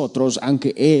nosotros,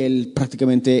 aunque Él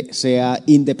prácticamente sea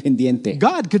independiente.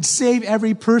 God could save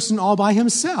every person all by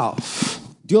Himself.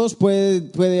 Dios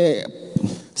puede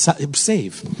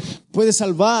Save. puede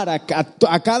salvar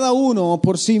a cada uno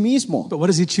por sí mismo. But what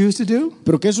does he choose to do?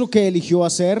 Pero ¿qué es lo que eligió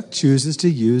hacer? Chooses to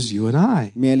use you and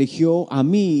I. Me eligió a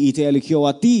mí y te eligió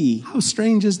a ti. How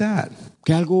strange is that?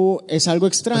 Que es algo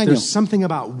But extraño. there's something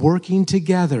about working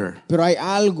together Pero hay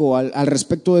algo al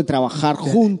respecto de trabajar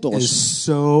is juntos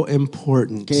so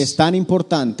important que es tan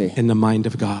importante in the mind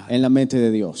of God. en la mente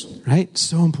de Dios. Right?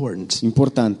 So important.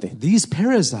 Importante. These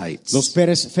parasites Los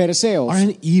fereceos are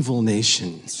an evil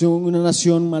nation. son una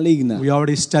nación maligna. We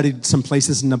already studied some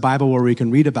places in the Bible where we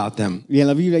can read about them. Y en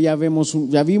la Biblia ya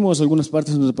vimos algunas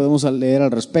partes donde podemos leer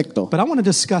al respecto. But I want to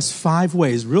discuss 5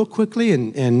 ways real quickly,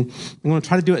 and I'm going to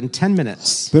try to do it in 10 minutes.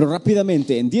 Pero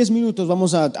rápidamente, en 10 minutos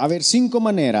vamos a ver 5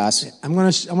 maneras. I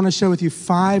want to share with you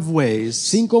 5 ways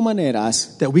 5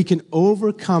 maneras that we can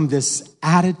overcome this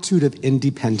attitude of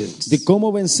independence. de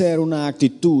cómo vencer una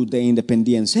actitud de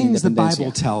independencia. Things the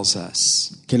Bible tells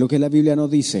us. Que es lo que la Biblia nos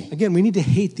dice. Again, we need to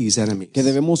hate these enemies. Que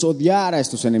debemos odiar a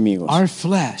estos enemigos. Our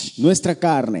flesh, Nuestra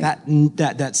carne,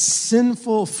 that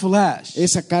sinful flesh,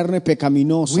 esa carne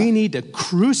pecaminosa, we need to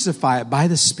crucify it by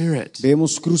the Spirit.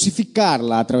 debemos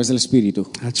crucificarla a través del Espíritu.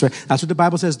 That's right. That's what the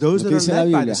Bible says. Those that Lo que dice are la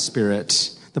led by Biblia. the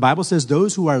Spirit. The Bible says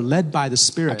those who are led by the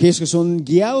Spirit Aquellos que son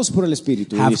guiados por el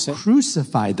Espíritu, have dice,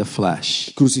 crucified the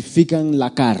flesh crucifican la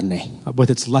carne with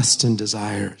its lusts and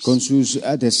desires. con sus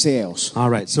deseos. All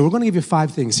right, so we're going to give you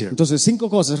 5 things here. Entonces, 5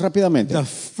 cosas rápidamente. The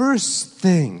first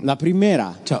thing La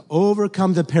primera, to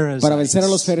overcome the para vencer a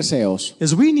los parasites fereceos,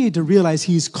 is we need to realize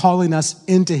He's calling us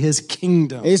into His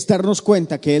kingdom, es darnos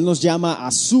cuenta que Él nos llama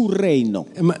a su reino,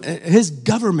 His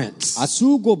government. a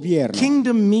su gobierno.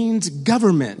 Kingdom means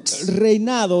government.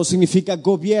 Reinado significa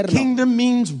gobierno. Kingdom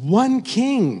means one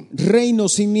king. Reino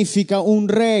significa un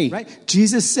rey. Right?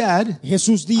 Jesus said,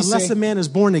 Jesús unless a dice man is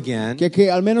born again, que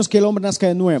al menos que el hombre nazca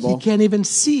de he nuevo, can't even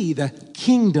see the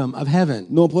kingdom of heaven.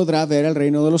 no podrá ver el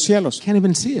reino de los cielos. Can't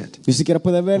even see it. Ni siquiera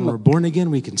puede When we're verlo. born again,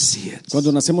 we can see it.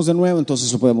 Cuando nacemos de nuevo,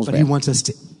 entonces lo podemos But He ver. wants us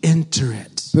to enter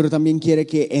it. Pero también quiere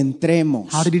que entremos.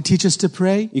 How did He teach us to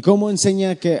pray? ¿Y cómo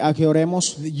enseña a que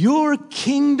oremos? Your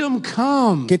kingdom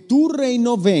come. Que tu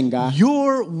reino venga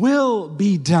Your will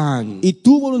be done. y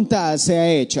tu voluntad sea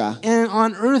hecha And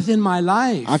on earth in my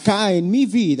life, acá en mi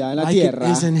vida, en la like it tierra,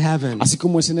 is in heaven. así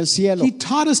como es en el cielo. He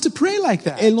taught us to pray like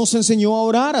that. Él nos enseñó a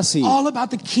orar así. All about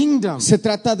the kingdom. Se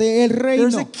trata de el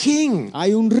There's a reino. king.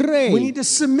 Hay un We rey need to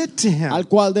submit to him. al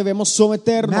cual debemos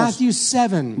someternos. Matthew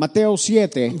 7, Mateo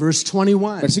 7, verse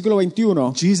 21. versículo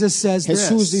 21. Jesus says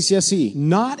Jesús this, dice así,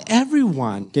 not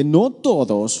everyone que no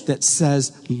todos, that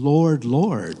says, Lord,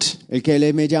 Lord, el que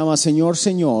me llama Señor,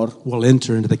 Señor, will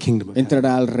enter into the kingdom of heaven.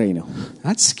 entrará al reino.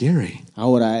 That's scary.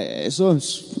 Ahora, eso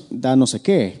da no sé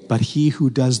qué. But he who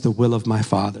does the will of my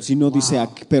Father. Sino dice,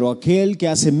 pero aquel que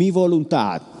hace mi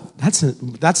voluntad.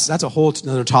 That's a whole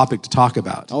another topic to talk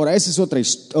about. Ahora, esa es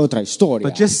otra historia.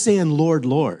 But just saying Lord,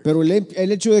 Lord Pero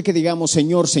el hecho de que digamos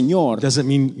Señor, Señor, doesn't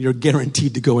mean you're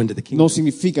guaranteed to go into the no kingdom.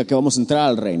 significa que vamos a entrar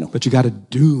al reino, But you got to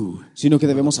do. sino que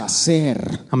debemos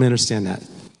hacer. How many understand that?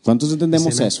 ¿Cuántos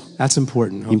entendemos Amen. eso? That's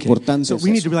important. Okay. Importante So es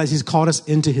we need eso. to realize He's called us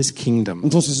into His kingdom.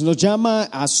 Entonces nos llama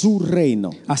a su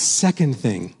reino. A second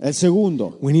thing, El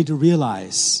segundo, we need to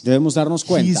realize debemos darnos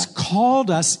He's cuenta called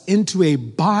us into a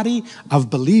body of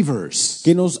believers.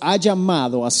 que nos ha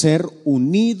llamado a ser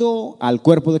unido al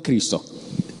cuerpo de Cristo.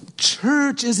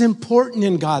 Church is important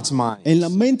in God's mind. En la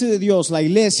mente de Dios, la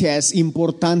iglesia es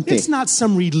importante. It's not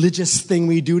some religious thing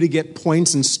we do to get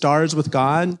points and stars with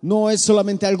God. No es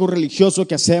solamente algo religioso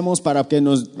que hacemos para que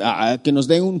nos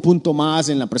den un punto más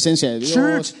en la presencia de Dios,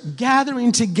 Church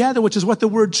gathering together, which is what the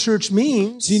word church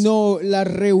means. sino la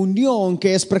reunión,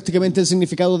 que es prácticamente el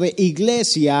significado de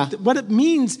iglesia. What it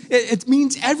means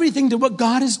everything to what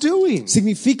God is doing.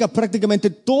 Significa prácticamente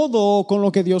todo con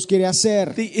lo que Dios quiere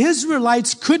hacer. The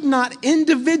Israelites could not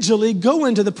individually go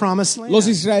into the promised land. Los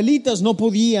israelitas no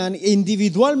podían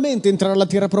individualmente entrar a la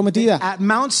tierra prometida. At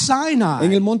Mount Sinai,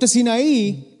 En el monte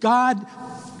Sinaí, God,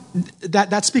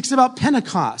 that speaks about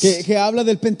Pentecost. que habla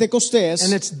del Pentecostés,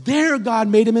 And it's there God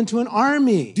made him into an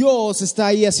army. Dios está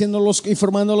ahí haciéndolos y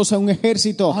formándolos a un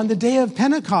ejército. On the day of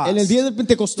Pentecost, En el día del the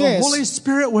Pentecostés, Holy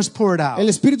Spirit was poured out. el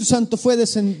Espíritu Santo fue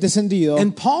descendido.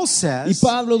 And Paul Y says,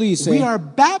 Pablo dice, we are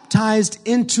baptized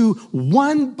into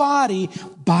one body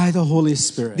by the Holy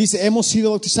Spirit. dice, hemos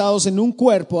sido bautizados en un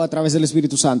cuerpo a través del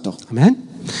Espíritu Santo. Amen?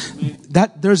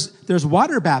 There's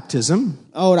water baptism.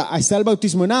 Ahora, está el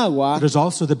bautismo en agua, There's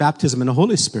also the baptism in the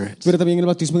Holy Spirit. pero también el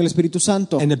bautismo en el Espíritu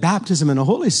Santo. And the baptism in the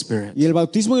Holy Spirit, Y el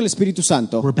bautismo en el Espíritu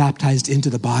Santo we're baptized into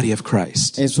the body of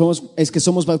Christ. es que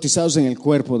somos bautizados en el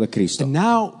cuerpo de Cristo. And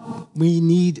now we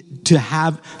need to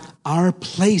have our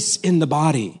place in the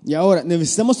body. Y ahora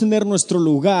necesitamos tener nuestro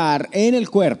lugar en el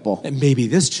cuerpo. And maybe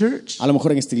this church, A lo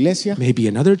mejor en esta iglesia, maybe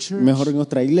another church. mejor en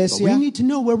otra But we iglesia. need to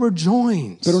know where we're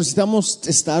joined. Pero necesitamos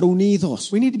estar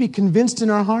unidos We need to be convinced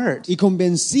in our heart. y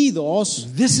convencidos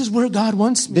This is where God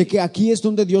wants me. de que aquí es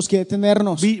donde Dios quiere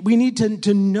tenernos. We need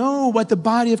to know what the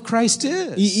body of Christ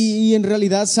is. Y en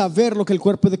realidad saber lo que el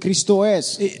cuerpo de Cristo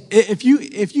es. If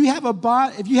you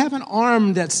have an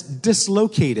arm that's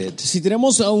dislocated, Si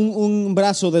tenemos un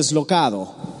brazo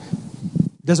deslocado,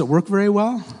 does it work very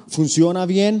well? ¿funciona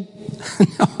bien?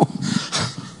 No.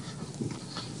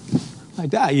 Like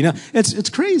that,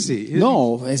 it's crazy.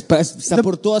 No, está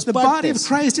por todas The body of partes.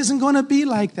 Christ isn't going to be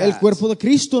like El that. cuerpo de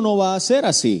Cristo no va a ser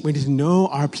así. We need to know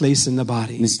our place in the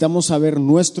body. Necesitamos saber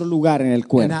nuestro lugar en el And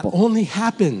that cuerpo. only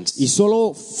happens Y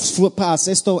solo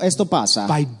pasa, esto pasa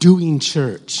by doing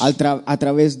church. a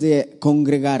través de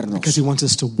congregarnos. Because he wants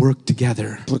us to work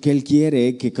together. Porque Él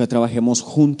quiere que trabajemos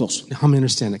juntos. How many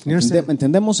understand it? Can you understand?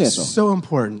 ¿Entendemos eso? So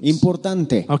important.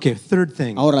 Importante. Okay, third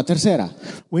thing. Ahora, la tercera.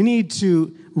 We need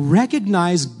to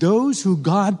recognize those who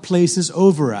God places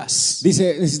over us.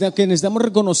 Dice que necesitamos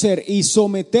reconocer y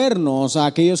someternos a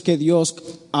aquellos que Dios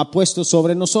ha puesto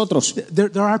sobre nosotros. There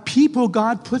are people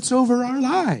God puts over our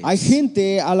lives. Hay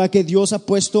gente a la que Dios ha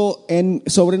puesto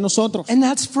sobre nosotros. And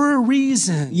that's for a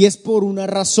reason. Y es por una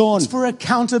razón, It's for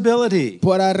accountability.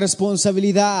 para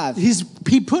responsabilidad.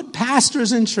 He put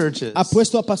pastors in churches. Ha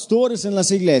puesto a pastores en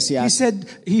las He iglesias. said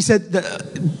that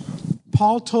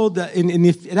Paul told in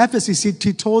Ephesus, he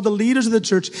told the leaders of the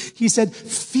church, he said,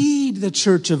 feed the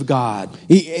church of God.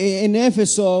 Y en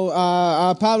Éfeso,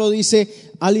 a Pablo dice,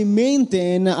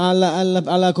 alimenten a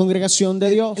la congregación de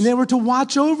Dios. And they were to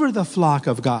watch over the flock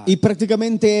of God. Y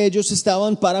prácticamente ellos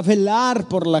estaban para velar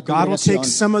por la God will take congregación.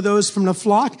 some of those from the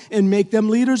flock and make them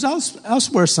leaders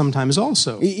elsewhere sometimes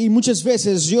also. Y muchas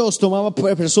veces Dios tomaba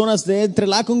personas de entre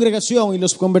la congregación y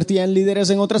los convertía en líderes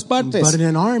en otras partes. But in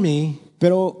an army,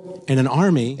 Pero en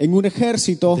un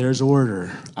ejército, there's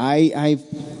order. Hay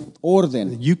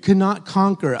orden. You cannot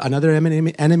conquer another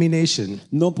enemy nation.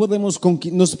 No puede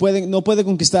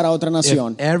conquistar a otra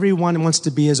nación If everyone wants to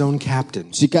be his own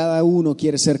captain. si cada uno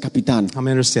quiere ser capitán. How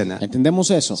many understand that? ¿Entendemos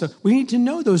eso? So we need to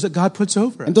know those that God puts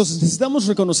over us. Entonces necesitamos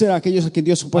reconocer a aquellos a quien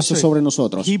Dios ha puesto sobre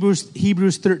nosotros. Hebrews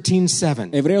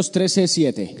 13:7. Hebreos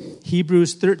 13:7.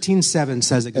 Hebrews 13:7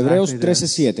 says exactly Hebreos this.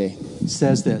 13:7.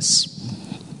 Says this.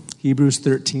 Hebrews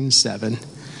 13:7.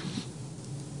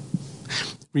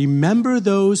 Remember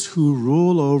those who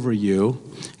rule over you.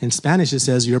 In Spanish it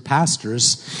says your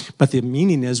pastors, but the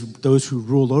meaning is those who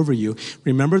rule over you.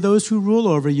 Remember those who rule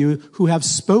over you, who have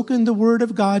spoken the word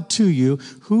of God to you,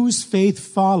 whose faith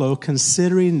follow,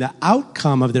 considering the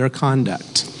outcome of their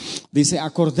conduct. Dice,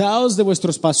 acordaos de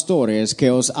vuestros pastores que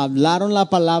os hablaron la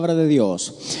palabra de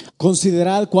Dios.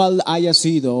 Considerad cuál haya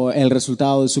sido el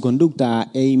resultado de su conducta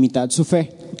e imitad su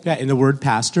fe. Yeah, and the word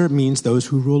pastor means those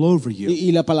who rule over you.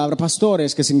 Y la palabra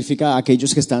pastores, que significa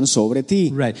aquellos que están sobre ti.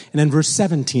 Right. And then verse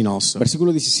 17 also.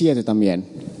 Versículo 17 también.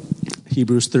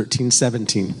 Hebrews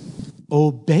 13:17.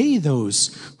 Obey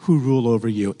those who rule over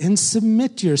you and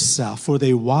submit yourself, for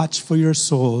they watch for your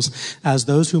souls as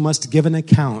those who must give an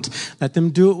account. Let them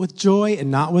do it with joy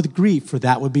and not with grief, for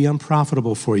that would be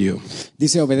unprofitable for you.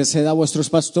 Dice, obedeced a vuestros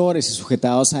pastores y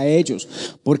sujetaos a ellos,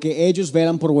 porque ellos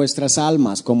velan por vuestras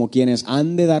almas como quienes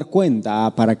han de dar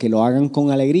cuenta, para que lo hagan con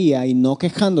alegría y no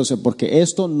quejándose, porque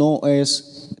esto no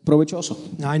es provechoso.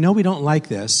 Now, I know we don't like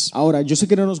this, Ahora, yo sé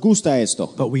que no nos gusta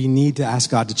esto, but we need to ask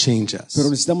God to change us. pero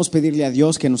necesitamos pedirle a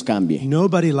Dios que nos cambie.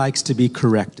 Nobody likes to be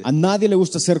corrected. A nadie le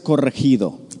gusta ser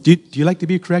corregido. Do you like to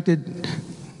be corrected?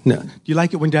 No. Do you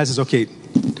like it when Dad says, okay,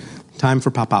 time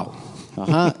for pop-out?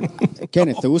 Ajá.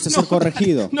 Kenneth, ¿te gusta ser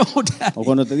corregido? No, Dad. O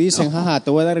cuando te dicen, jaja, te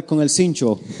voy a dar con el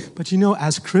cincho. But you know,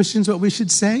 as Christians, what we should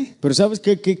say? Pero ¿sabes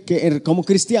qué como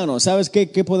cristianos, ¿sabes qué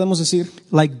podemos decir?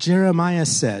 Like Jeremiah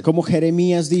said Como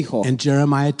Jeremías dijo in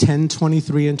Jeremiah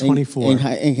 10:23 and 24.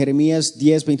 en Jeremías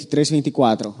 10, 23,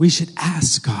 24. We should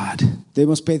ask God,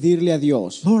 Debemos pedirle a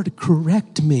Dios, Lord,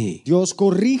 correct me. Dios,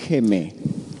 corrígeme,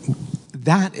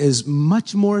 That is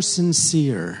much more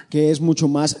sincere que es mucho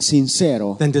más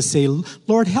sincero. than to say,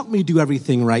 Lord, help me do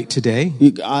everything right today.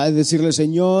 Y a decirle,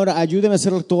 Señor, ayúdeme a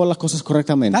hacer todas las cosas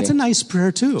correctamente. That's a nice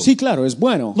prayer too. Sí, claro, es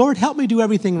bueno. Lord, help me do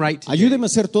everything right today. Ayúdeme a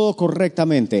hacer todo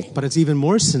correctamente. But it's even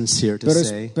more sincere to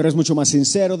say, Pero es mucho más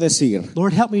sincero decir,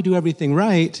 Lord, help me do everything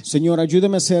right. Señor,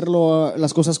 ayúdeme a hacer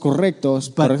las cosas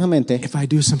correctamente. If I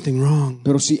do something wrong,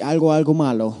 Pero si algo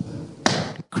malo,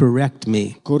 correct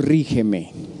me.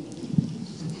 corrígeme.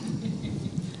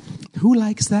 Who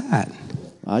likes that?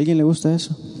 ¿A alguien le gusta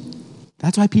eso?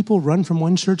 That's why people run from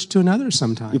one church to another Y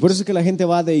sometimes. por eso es que la gente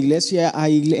va de iglesia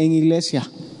en iglesia.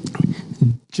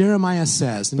 Jeremiah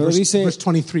says in Pero dice, verse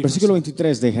 23, versículo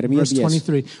 23 de Jeremías verse 10.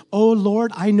 23, "Oh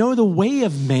Lord, I know the way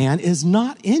of man is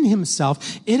not in himself.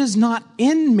 It is not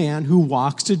in man who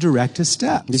walks to direct his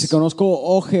steps." Dice, conozco,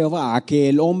 oh Jehová, que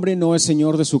el hombre no es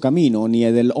señor de su camino, ni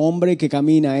el hombre que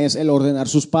camina es el ordenar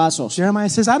sus pasos. Jeremiah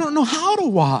says, "I don't know how to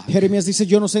walk. Jeremías dice,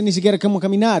 yo no sé ni siquiera cómo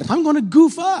caminar. I'm going to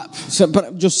goof up." O sea,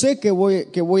 yo sé que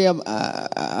voy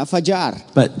a fallar.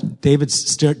 But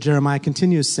Jeremiah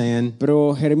continues saying,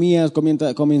 Pero Jeremías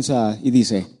comienza y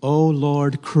dice, "Oh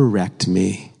Lord, correct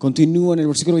me." continúa en el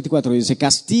versículo 24 y dice,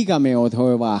 castígame, oh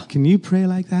Jehová. Can you pray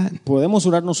like that? ¿Podemos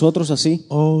orar nosotros así?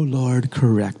 "Oh Lord,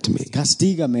 correct me."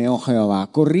 Castígame, oh Jehová,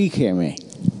 corrígeme.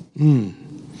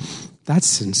 That's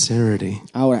sincerity.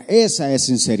 Ahora, esa es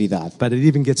sinceridad. But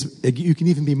you can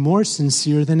even be more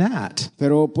sincere than that.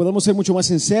 Pero podemos ser mucho más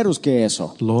sinceros que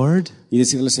eso. "Lord, Y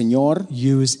decirle, Señor,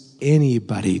 use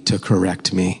anybody to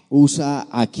correct me." usa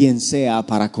a quien sea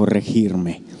para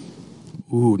corregirme.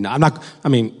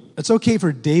 It's okay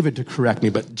for David to correct me,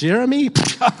 but Jeremy,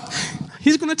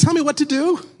 he's going to tell me what to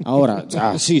do. Ahora,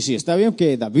 sí, está bien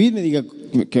que David me diga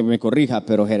que me corrija,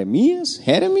 pero Jeremy,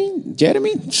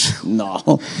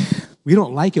 no. We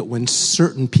don't like it when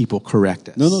certain people correct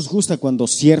us. No nos gusta cuando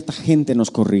cierta gente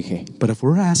nos corrige. But if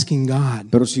we're asking God,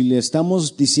 Pero si le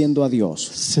estamos diciendo a Dios,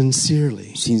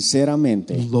 sincerely,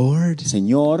 sinceramente, "Lord,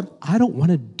 Señor, I don't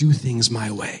want to do things my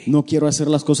way. no quiero hacer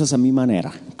las cosas a mi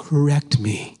manera. Correct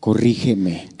me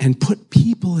Corrígeme. and put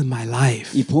people in my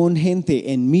life Y pon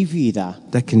gente en mi vida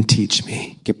that can teach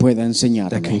me, que pueda that can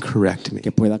enseñarme, correct me."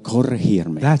 que pueda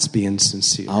corregirme. That's being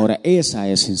sincere. Ahora, esa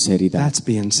es sinceridad. That's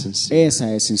being sincere.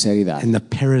 Esa es sinceridad. And the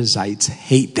parasites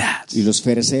hate that. Y los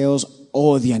fariseos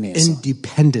odian eso.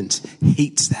 Independence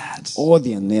hates that.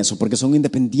 Odian eso porque son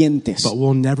independientes. But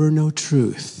we'll never know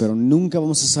truth Pero nunca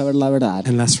vamos a saber la verdad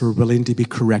unless we're willing to be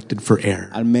corrected for error.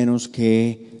 al menos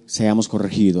que seamos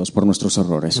corregidos por nuestros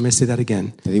errores. Let me say that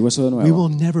again. Te digo eso de We nuevo.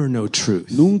 will never know truth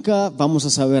Nunca vamos a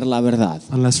saber la verdad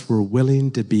unless we're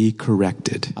willing to be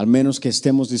corrected. al menos que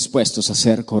estemos dispuestos a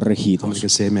ser I'm corregidos. going to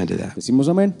say amen to that. Decimos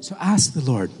amén. So ask the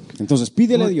Lord, Entonces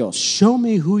pídele a "Lord, Dios, show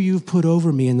me who you've put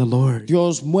over me in the Lord."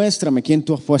 Dios, muéstrame quién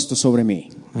tú has puesto sobre mí.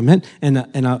 Amen. And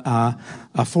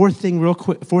a fourth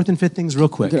and fifth things real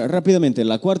quick. Rápidamente,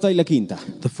 la cuarta y la quinta.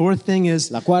 The fourth thing is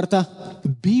La cuarta,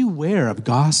 beware of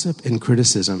gossip and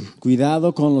criticism.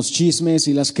 cuidado con los chismes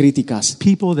y las críticas.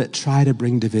 People that try to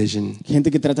bring division.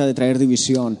 Gente que trata de traer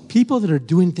división, People that are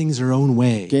doing things their own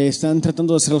way. que están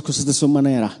tratando de hacer las cosas de su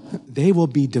manera, They will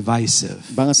be divisive.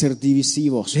 van a ser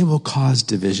divisivos, They will cause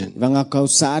division. van a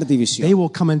causar They división.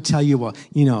 will come and tell you, well,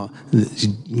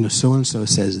 so and so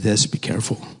says this, be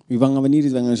careful. Y van a venir y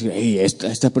van a decir, hey,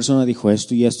 esta persona dijo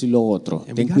esto y lo otro.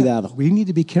 And Ten cuidado. we need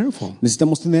to be careful.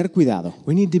 Necesitamos tener cuidado.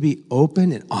 We need to be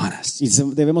open and honest. Y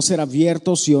debemos ser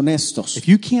abiertos y honestos. If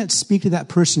you can't speak to that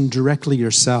person directly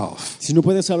yourself, Si no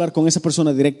puedes hablar con esa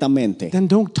persona directamente, then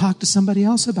don't talk to somebody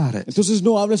else about it. entonces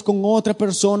no hables con otra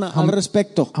persona al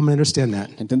respecto. I'm going to understand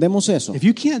that. ¿Entendemos eso? If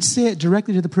you can't say it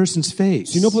directly to the person's face,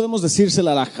 Si no podemos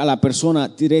decírsela a la persona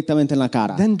directamente en la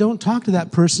cara, then don't talk to that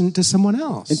person to someone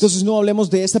else. entonces no hablemos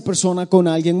de esta persona con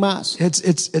alguien más.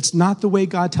 It's not the way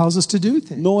God tells us to do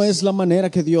things. No es la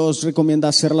manera que Dios recomienda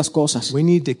hacer las cosas, We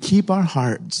need to keep our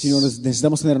hearts sino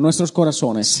necesitamos tener nuestros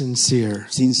corazones sincere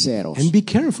sinceros and be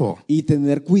careful. y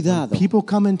tener cuidado. People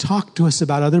come and talk to us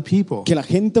about other people. Que la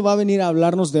gente va a venir a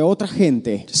hablarnos de otra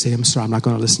gente To say, I'm sorry, I'm not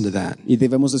going to listen to that y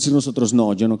debemos decir nosotros,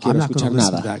 no, yo no quiero I'm not escuchar gonna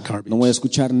listen nada. to that garbage. No voy a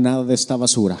escuchar nada de esta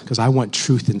basura because I want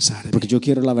truth inside of porque me. yo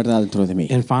quiero la verdad dentro de mí.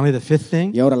 And finally, the fifth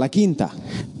thing, Y ahora la quinta,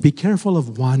 be careful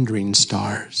of wandering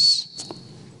stars.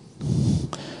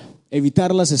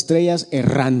 evitar las estrellas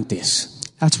errantes.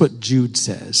 That's what Jude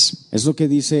says. Es lo que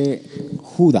dice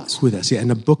Judas. In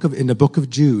the book of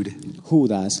Jude,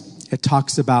 Judas it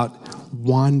talks about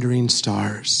wandering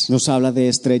stars. nos habla de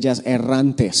estrellas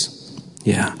errantes.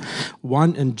 Yeah.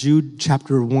 In Jude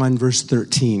chapter 1 verse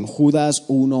 13. Judas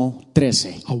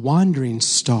 1:13. A wandering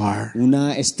star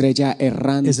Una estrella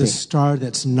errante is a star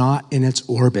that's not in its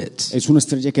orbit. es una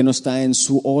estrella que no está en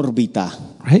su órbita.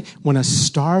 Right? When a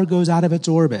star goes out of its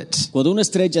orbit, Cuando una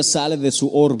estrella sale de su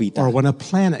órbita or when a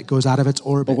planet goes out of its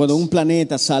o orbit, cuando un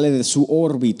planeta sale de su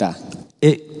órbita,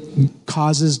 it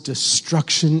causes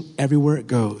destruction everywhere it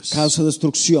goes. causa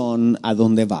destrucción a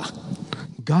donde va.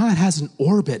 God has an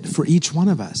orbit for each one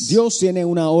of us. Dios tiene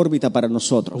una órbita para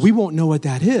nosotros, We won't know what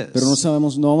that pero no is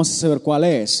vamos a saber cuál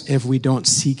es if we don't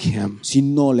seek Him. si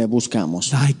no le buscamos.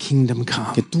 Thy kingdom Que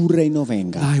come, tu reino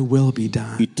venga Thy will be y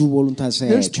done. tu voluntad sea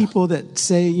There's hecha. people that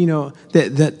say,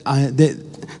 that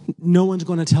no one's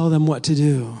going to tell them what to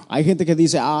do. Hay gente que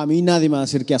dice, a mí nadie me va a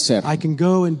decir qué hacer. I can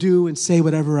go and do and say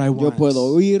whatever I Yo want. puedo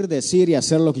oír, decir y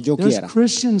hacer lo que yo There's quiera.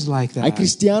 Christians like Hay that.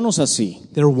 cristianos así,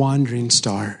 They're wandering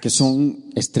stars. que son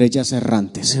estrellas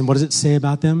errantes. And what does it say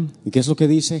about them? ¿Y qué es lo que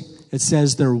dice? It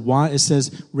says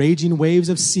raging waves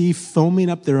of sea, foaming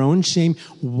up their own shame,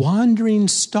 wandering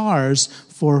stars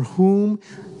for whom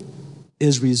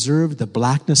is reserved the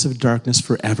blackness of darkness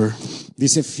forever.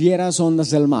 Dice, fieras ondas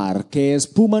del mar que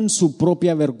espuman su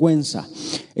propia vergüenza,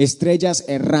 estrellas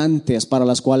errantes para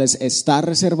las cuales está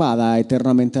reservada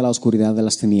eternamente la oscuridad de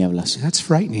las tinieblas. That's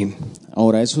frightening.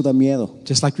 Ahora, eso da miedo.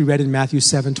 Just like we read in Matthew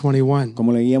 7:21.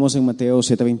 Como leíamos en Mateo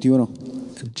 7:21,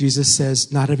 Jesus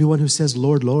says, not everyone who says,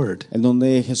 Lord, Lord, en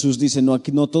donde Jesús dice, no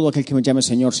todo aquel que me llame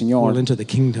Señor, will Señor, enter the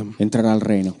kingdom. entrará al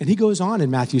reino. And he goes on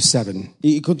in Matthew 7.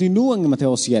 Y continúan en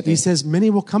Mateo 7. He says, many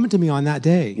will come to me on that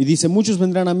day Y dice, muchos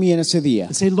vendrán a mí en ese día.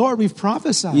 and say, Lord, we've Y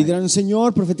prophesied. dirán,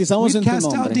 Señor, profetizamos We've en tu cast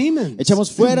out nombre. demons.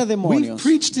 Echamos fuera We've demonios.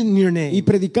 preached in your Y name.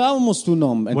 predicábamos tu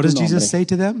nombre. What does Jesus say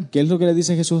to them? ¿Qué es lo que le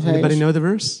dice Jesús a Anybody ellos? know the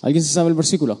verse? ¿Alguien se sabe el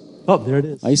versículo? Oh, there it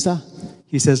is. Ahí está.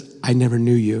 He says, I never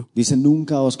knew you. Dice,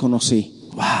 nunca os conocí.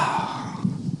 Wow.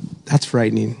 That's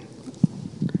frightening.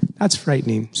 That's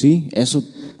frightening. Sí, eso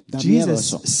da miedo Jesus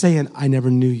eso. saying, I never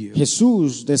knew you.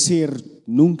 Jesús decir,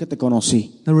 nunca te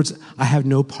conocí. In other words, I have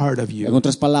no part of En you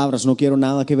otras palabras, no quiero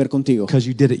nada que ver contigo, because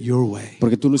you did it your way.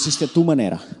 porque tú lo hiciste a tu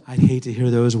manera. I'd hate to hear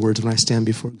those words when I stand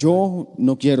before God. Yo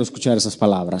no quiero escuchar esas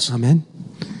palabras. Amen.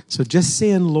 So just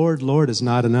saying, Lord, Lord is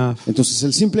not enough. Entonces,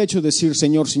 el simple hecho de decir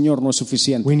Señor, Señor no es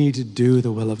suficiente. We need to do the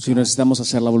will of Si God. necesitamos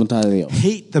hacer la voluntad de Dios.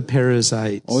 Hate the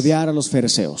parasites. Odiar a los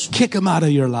fariseos Kick them out of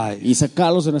your life. y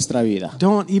sacarlos de nuestra vida.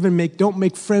 Don't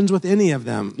make friends with any of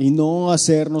them. Y no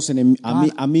hacernos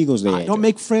amigos de Don't ellos.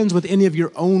 make friends with any of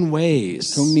your own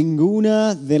ways. Con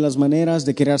ninguna de las maneras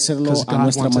de querer hacerlo Because a God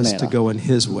nuestra wants us to manera. go in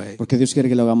His way. Porque Dios quiere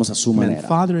que lo hagamos a su Amen. manera.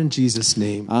 Father, in Jesus'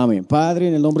 name, Amén. Padre,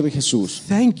 en el nombre de Jesús.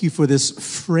 thank you for this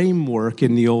framework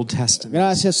in the Old Testament.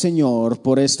 Gracias, Señor,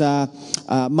 por esta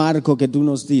marco que tú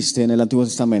nos diste en el Antiguo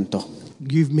Testamento.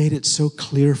 You've made it so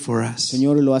clear for us.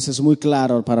 Señor, y lo haces muy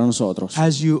claro para nosotros.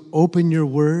 As you open your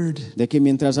word De que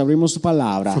mientras abrimos tu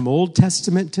palabra, from Old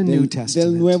Testament to New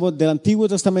Testament, del Antiguo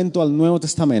Testamento al Nuevo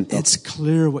Testamento, it's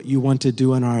clear what you want to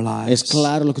do in our es lives.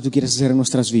 claro lo que tú quieres hacer en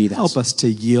nuestras vidas. Help us to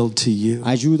yield to you.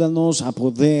 Ayúdanos a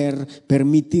poder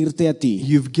permitirte a ti,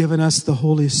 You've given us the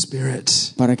Holy Spirit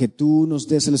para que tú nos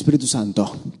des el Espíritu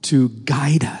Santo to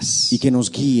guide us, y que nos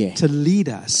guíe, to lead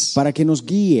us, para que nos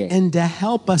guíe and to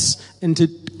help us and to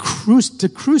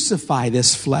crucify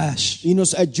this flesh. y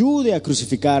nos ayude a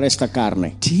crucificar esta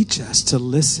carne. Teach us to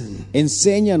listen.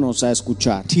 Enséñanos a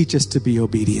escuchar Teach us to be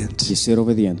obedient. y ser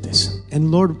obedientes.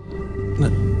 And Lord,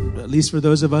 at least for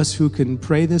those of us who can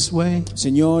pray this way,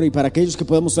 Señor, y para aquellos que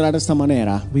podemos orar de esta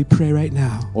manera, we pray right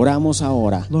now. oramos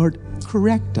ahora. Lord,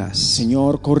 correct us.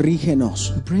 Señor,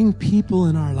 corrígenos Bring people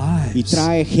in our y lives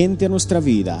trae gente a nuestra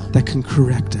vida that can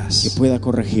correct que us. pueda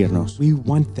corregirnos. We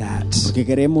want that Porque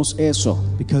queremos eso,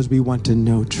 because we want to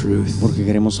know truth. porque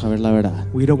queremos saber la verdad.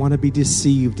 We don't want to be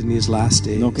deceived in these last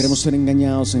days. No queremos ser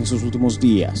engañados en esos últimos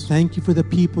días. Thank you for the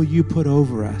people you put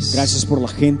over us. Gracias por la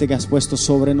gente que has puesto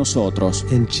sobre nosotros.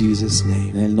 In Jesus'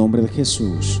 En name. el nombre de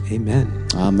Jesús. Amen.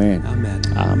 Amén. Amen.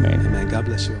 Amén. Amen. God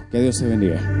bless you. Que Dios te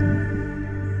bendiga.